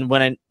 And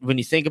when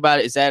you think about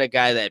it, is that a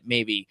guy that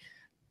maybe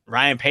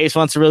Ryan Pace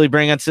wants to really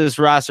bring onto this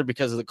roster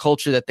because of the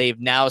culture that they've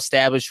now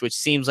established, which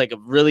seems like a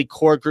really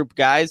core group of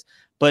guys,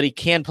 but he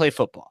can play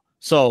football.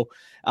 So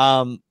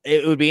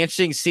it would be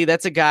interesting to see.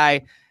 That's a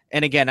guy.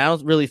 And again, I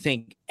don't really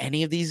think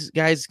any of these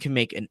guys can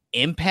make an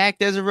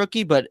impact as a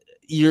rookie, but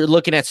you're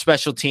looking at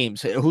special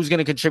teams. Who's going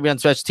to contribute on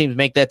special teams,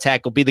 make that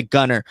tackle, be the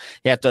gunner.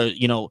 You have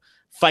to,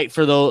 fight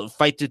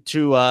to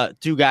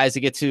two guys to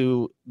get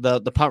to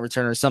the punt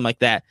return or something like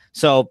that.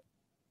 So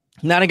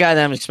not a guy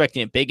that I'm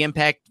expecting a big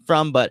impact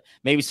from, but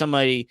maybe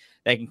somebody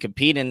that can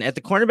compete. And at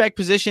the cornerback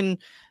position,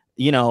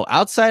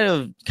 outside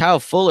of Kyle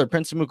Fuller,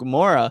 Prince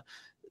Amukamara,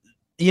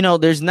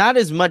 there's not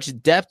as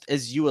much depth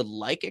as you would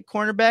like at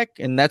cornerback.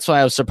 And that's why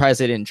I was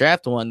surprised they didn't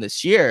draft one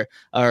this year,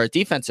 or a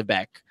defensive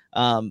back.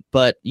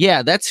 But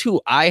yeah, that's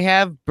who I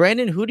have.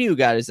 Brandon, who do you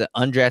got as an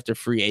undrafted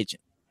free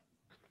agent?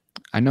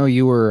 I know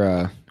you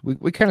were,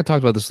 we kind of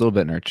talked about this a little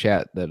bit in our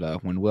chat that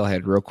when Will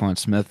had Roquan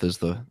Smith as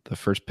the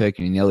first pick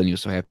and he yelled and he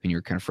was so happy and you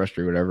were kind of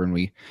frustrated or whatever. And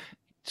we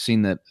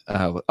seen that,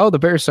 the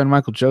Bears signed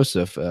Michael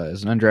Joseph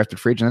as an undrafted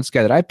free agent. That's the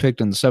guy that I picked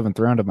in the 7th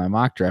round of my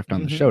mock draft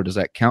on the show. Does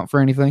that count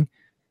for anything?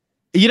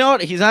 You know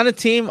what? He's on a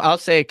team. I'll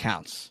say it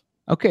counts.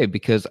 Okay,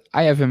 because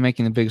I have him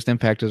making the biggest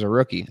impact as a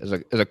rookie. As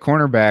a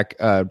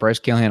cornerback, Bryce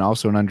Callahan,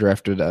 also an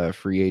undrafted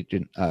free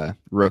agent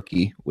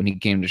rookie when he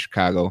came to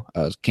Chicago.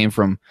 Came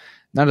from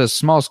not as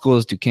small school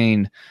as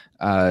Duquesne.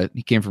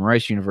 He came from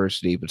Rice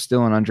University, but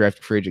still an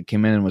undrafted free agent,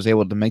 came in and was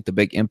able to make the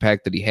big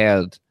impact that he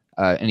had.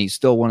 And he's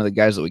still one of the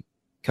guys that we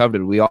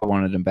coveted. We all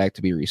wanted him back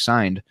to be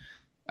re-signed.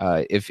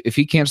 If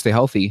he can't stay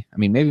healthy, I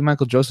mean, maybe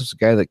Michael Joseph's a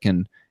guy that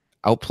can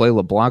outplay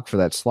LeBlanc for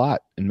that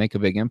slot and make a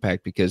big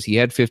impact because he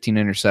had 15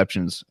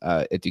 interceptions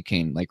at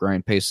Duquesne. Like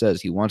Ryan Pace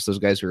says, he wants those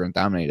guys who are going to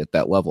dominate at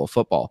that level of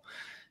football.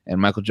 And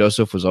Michael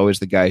Joseph was always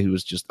the guy who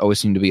was just always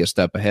seemed to be a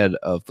step ahead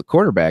of the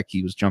quarterback.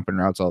 He was jumping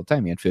routes all the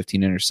time. He had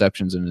 15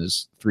 interceptions in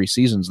his 3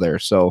 seasons there.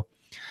 So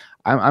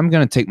I'm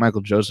going to take Michael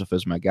Joseph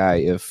as my guy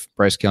if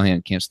Bryce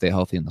Callahan can't stay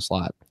healthy in the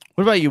slot.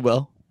 What about you,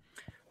 Will?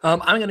 I'm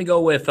going to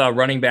go with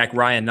running back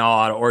Ryan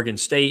Nall out of Oregon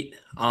State.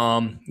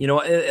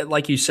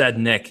 Like you said,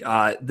 Nick,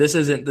 this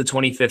isn't the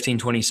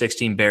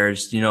 2015-2016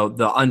 Bears. The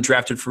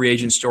undrafted free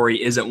agent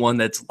story isn't one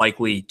that's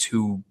likely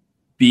to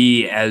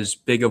be as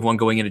big of one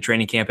going into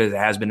training camp as it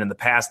has been in the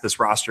past. This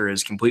roster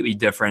is completely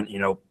different.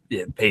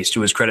 Pace,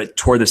 to his credit,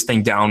 tore this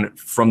thing down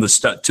from the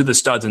studs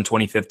in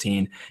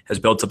 2015, has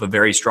built up a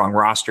very strong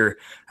roster.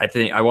 I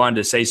think I wanted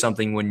to say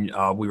something when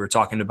we were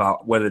talking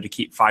about whether to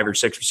keep 5 or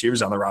 6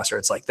 receivers on the roster.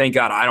 It's like, thank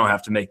God I don't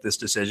have to make this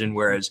decision.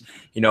 Whereas,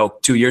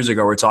 2 years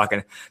ago, we're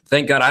talking,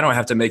 thank God I don't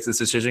have to make this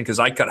decision because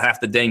I cut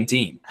half the dang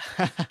team.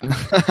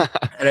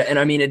 and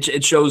I mean,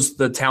 it shows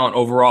the talent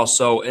overall.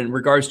 So in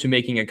regards to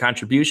making a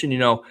contribution,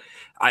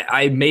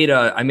 I made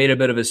a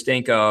bit of a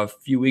stink a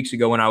few weeks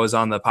ago when I was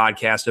on the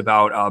podcast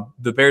about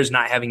the Bears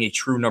not having a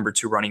true number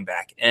 2 running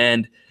back.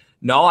 And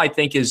Null, I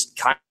think, is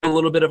kind of a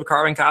little bit of a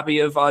carbon copy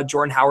of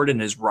Jordan Howard in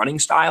his running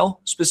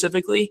style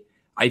specifically.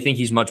 I think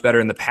he's much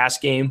better in the pass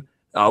game.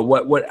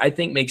 What I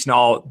think makes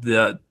Null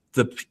the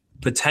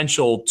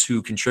potential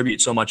to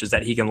contribute so much is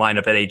that he can line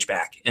up at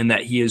H-back and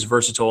that he is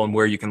versatile in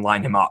where you can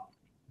line him up.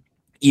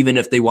 Even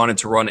if they wanted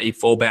to run a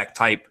fullback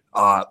type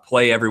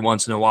play every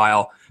once in a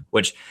while,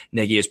 which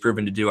Nagy has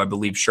proven to do. I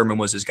believe Sherman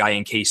was his guy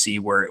in KC,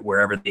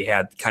 wherever they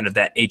had kind of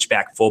that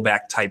H-back,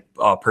 fullback type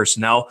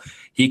personnel.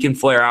 He can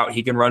flare out.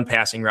 He can run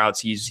passing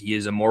routes. He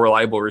is a more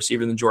reliable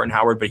receiver than Jordan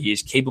Howard, but he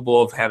is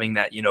capable of having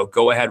that,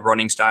 go-ahead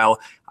running style.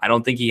 I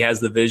don't think he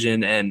has the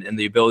vision and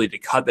the ability to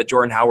cut that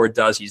Jordan Howard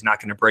does. He's not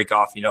going to break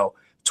off,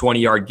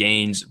 20-yard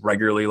gains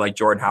regularly like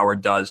Jordan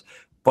Howard does.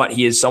 But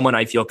he is someone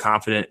I feel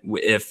confident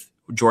if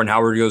Jordan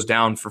Howard goes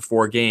down for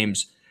 4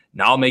 games,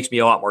 now it makes me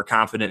a lot more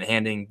confident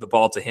handing the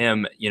ball to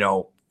him,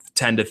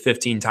 10 to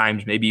 15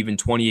 times, maybe even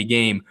 20 a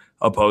game,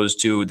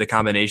 opposed to the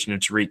combination of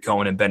Tariq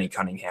Cohen and Benny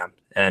Cunningham.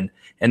 And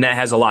that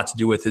has a lot to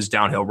do with his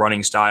downhill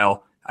running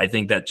style. I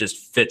think that just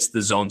fits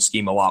the zone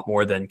scheme a lot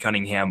more than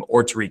Cunningham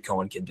or Tariq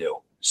Cohen can do.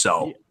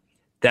 So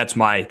that's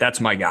my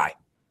guy.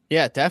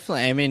 Yeah,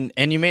 definitely. I mean,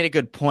 and you made a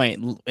good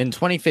point. In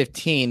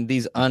 2015,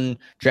 these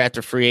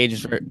undrafted free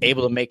agents were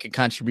able to make a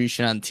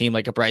contribution on the team,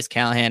 like a Bryce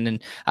Callahan,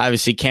 and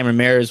obviously Cameron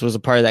Mears was a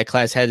part of that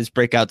class, had his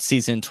breakout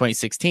season in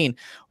 2016.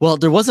 Well,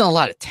 there wasn't a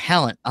lot of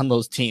talent on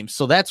those teams,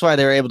 so that's why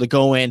they were able to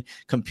go in,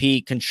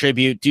 compete,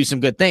 contribute, do some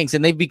good things,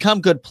 and they've become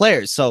good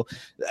players. So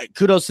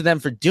kudos to them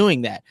for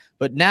doing that.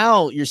 But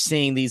now you're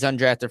seeing these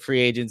undrafted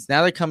free agents.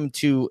 Now they're coming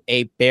to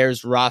a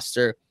Bears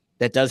roster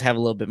that does have a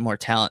little bit more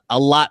talent, a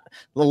lot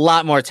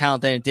more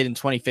talent than it did in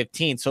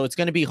 2015. So it's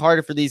going to be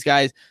harder for these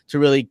guys to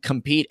really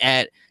compete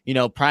at,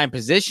 prime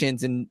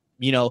positions and,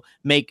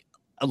 make,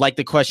 like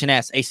the question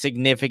asked, a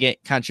significant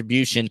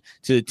contribution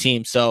to the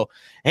team. So,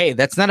 hey,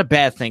 that's not a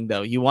bad thing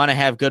though. You want to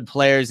have good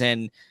players,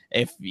 and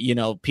if,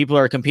 people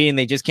are competing,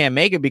 they just can't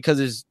make it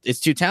because it's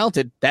too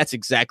talented. That's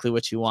exactly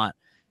what you want.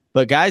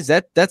 But guys,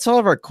 that's all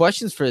of our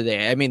questions for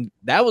today. I mean,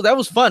 that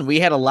was fun. We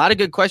had a lot of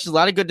good questions, a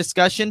lot of good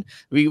discussion.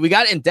 We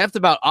got in depth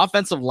about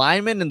offensive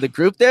linemen in the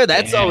group there.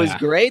 That's always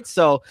great.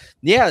 So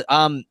yeah,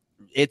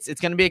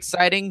 it's going to be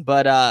exciting.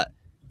 But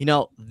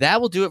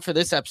that will do it for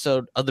this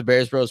episode of the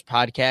Bears Bros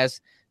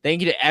podcast.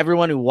 Thank you to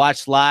everyone who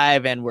watched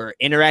live and were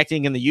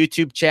interacting in the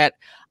YouTube chat.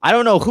 I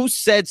don't know who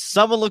said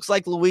someone looks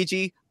like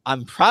Luigi.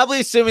 I'm probably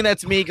assuming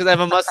that's me because I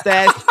have a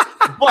mustache,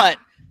 but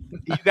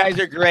you guys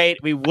are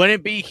great. We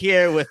wouldn't be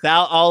here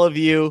without all of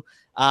you.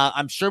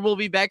 I'm sure we'll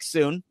be back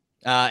soon.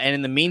 And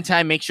in the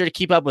meantime, make sure to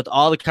keep up with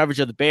all the coverage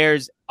of the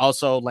Bears.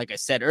 Also, like I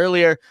said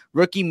earlier,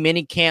 rookie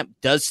minicamp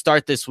does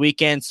start this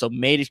weekend, so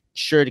make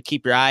sure to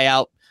keep your eye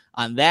out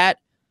on that.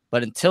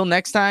 But until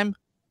next time,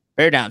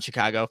 bear down,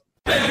 Chicago.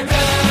 Bear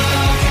down!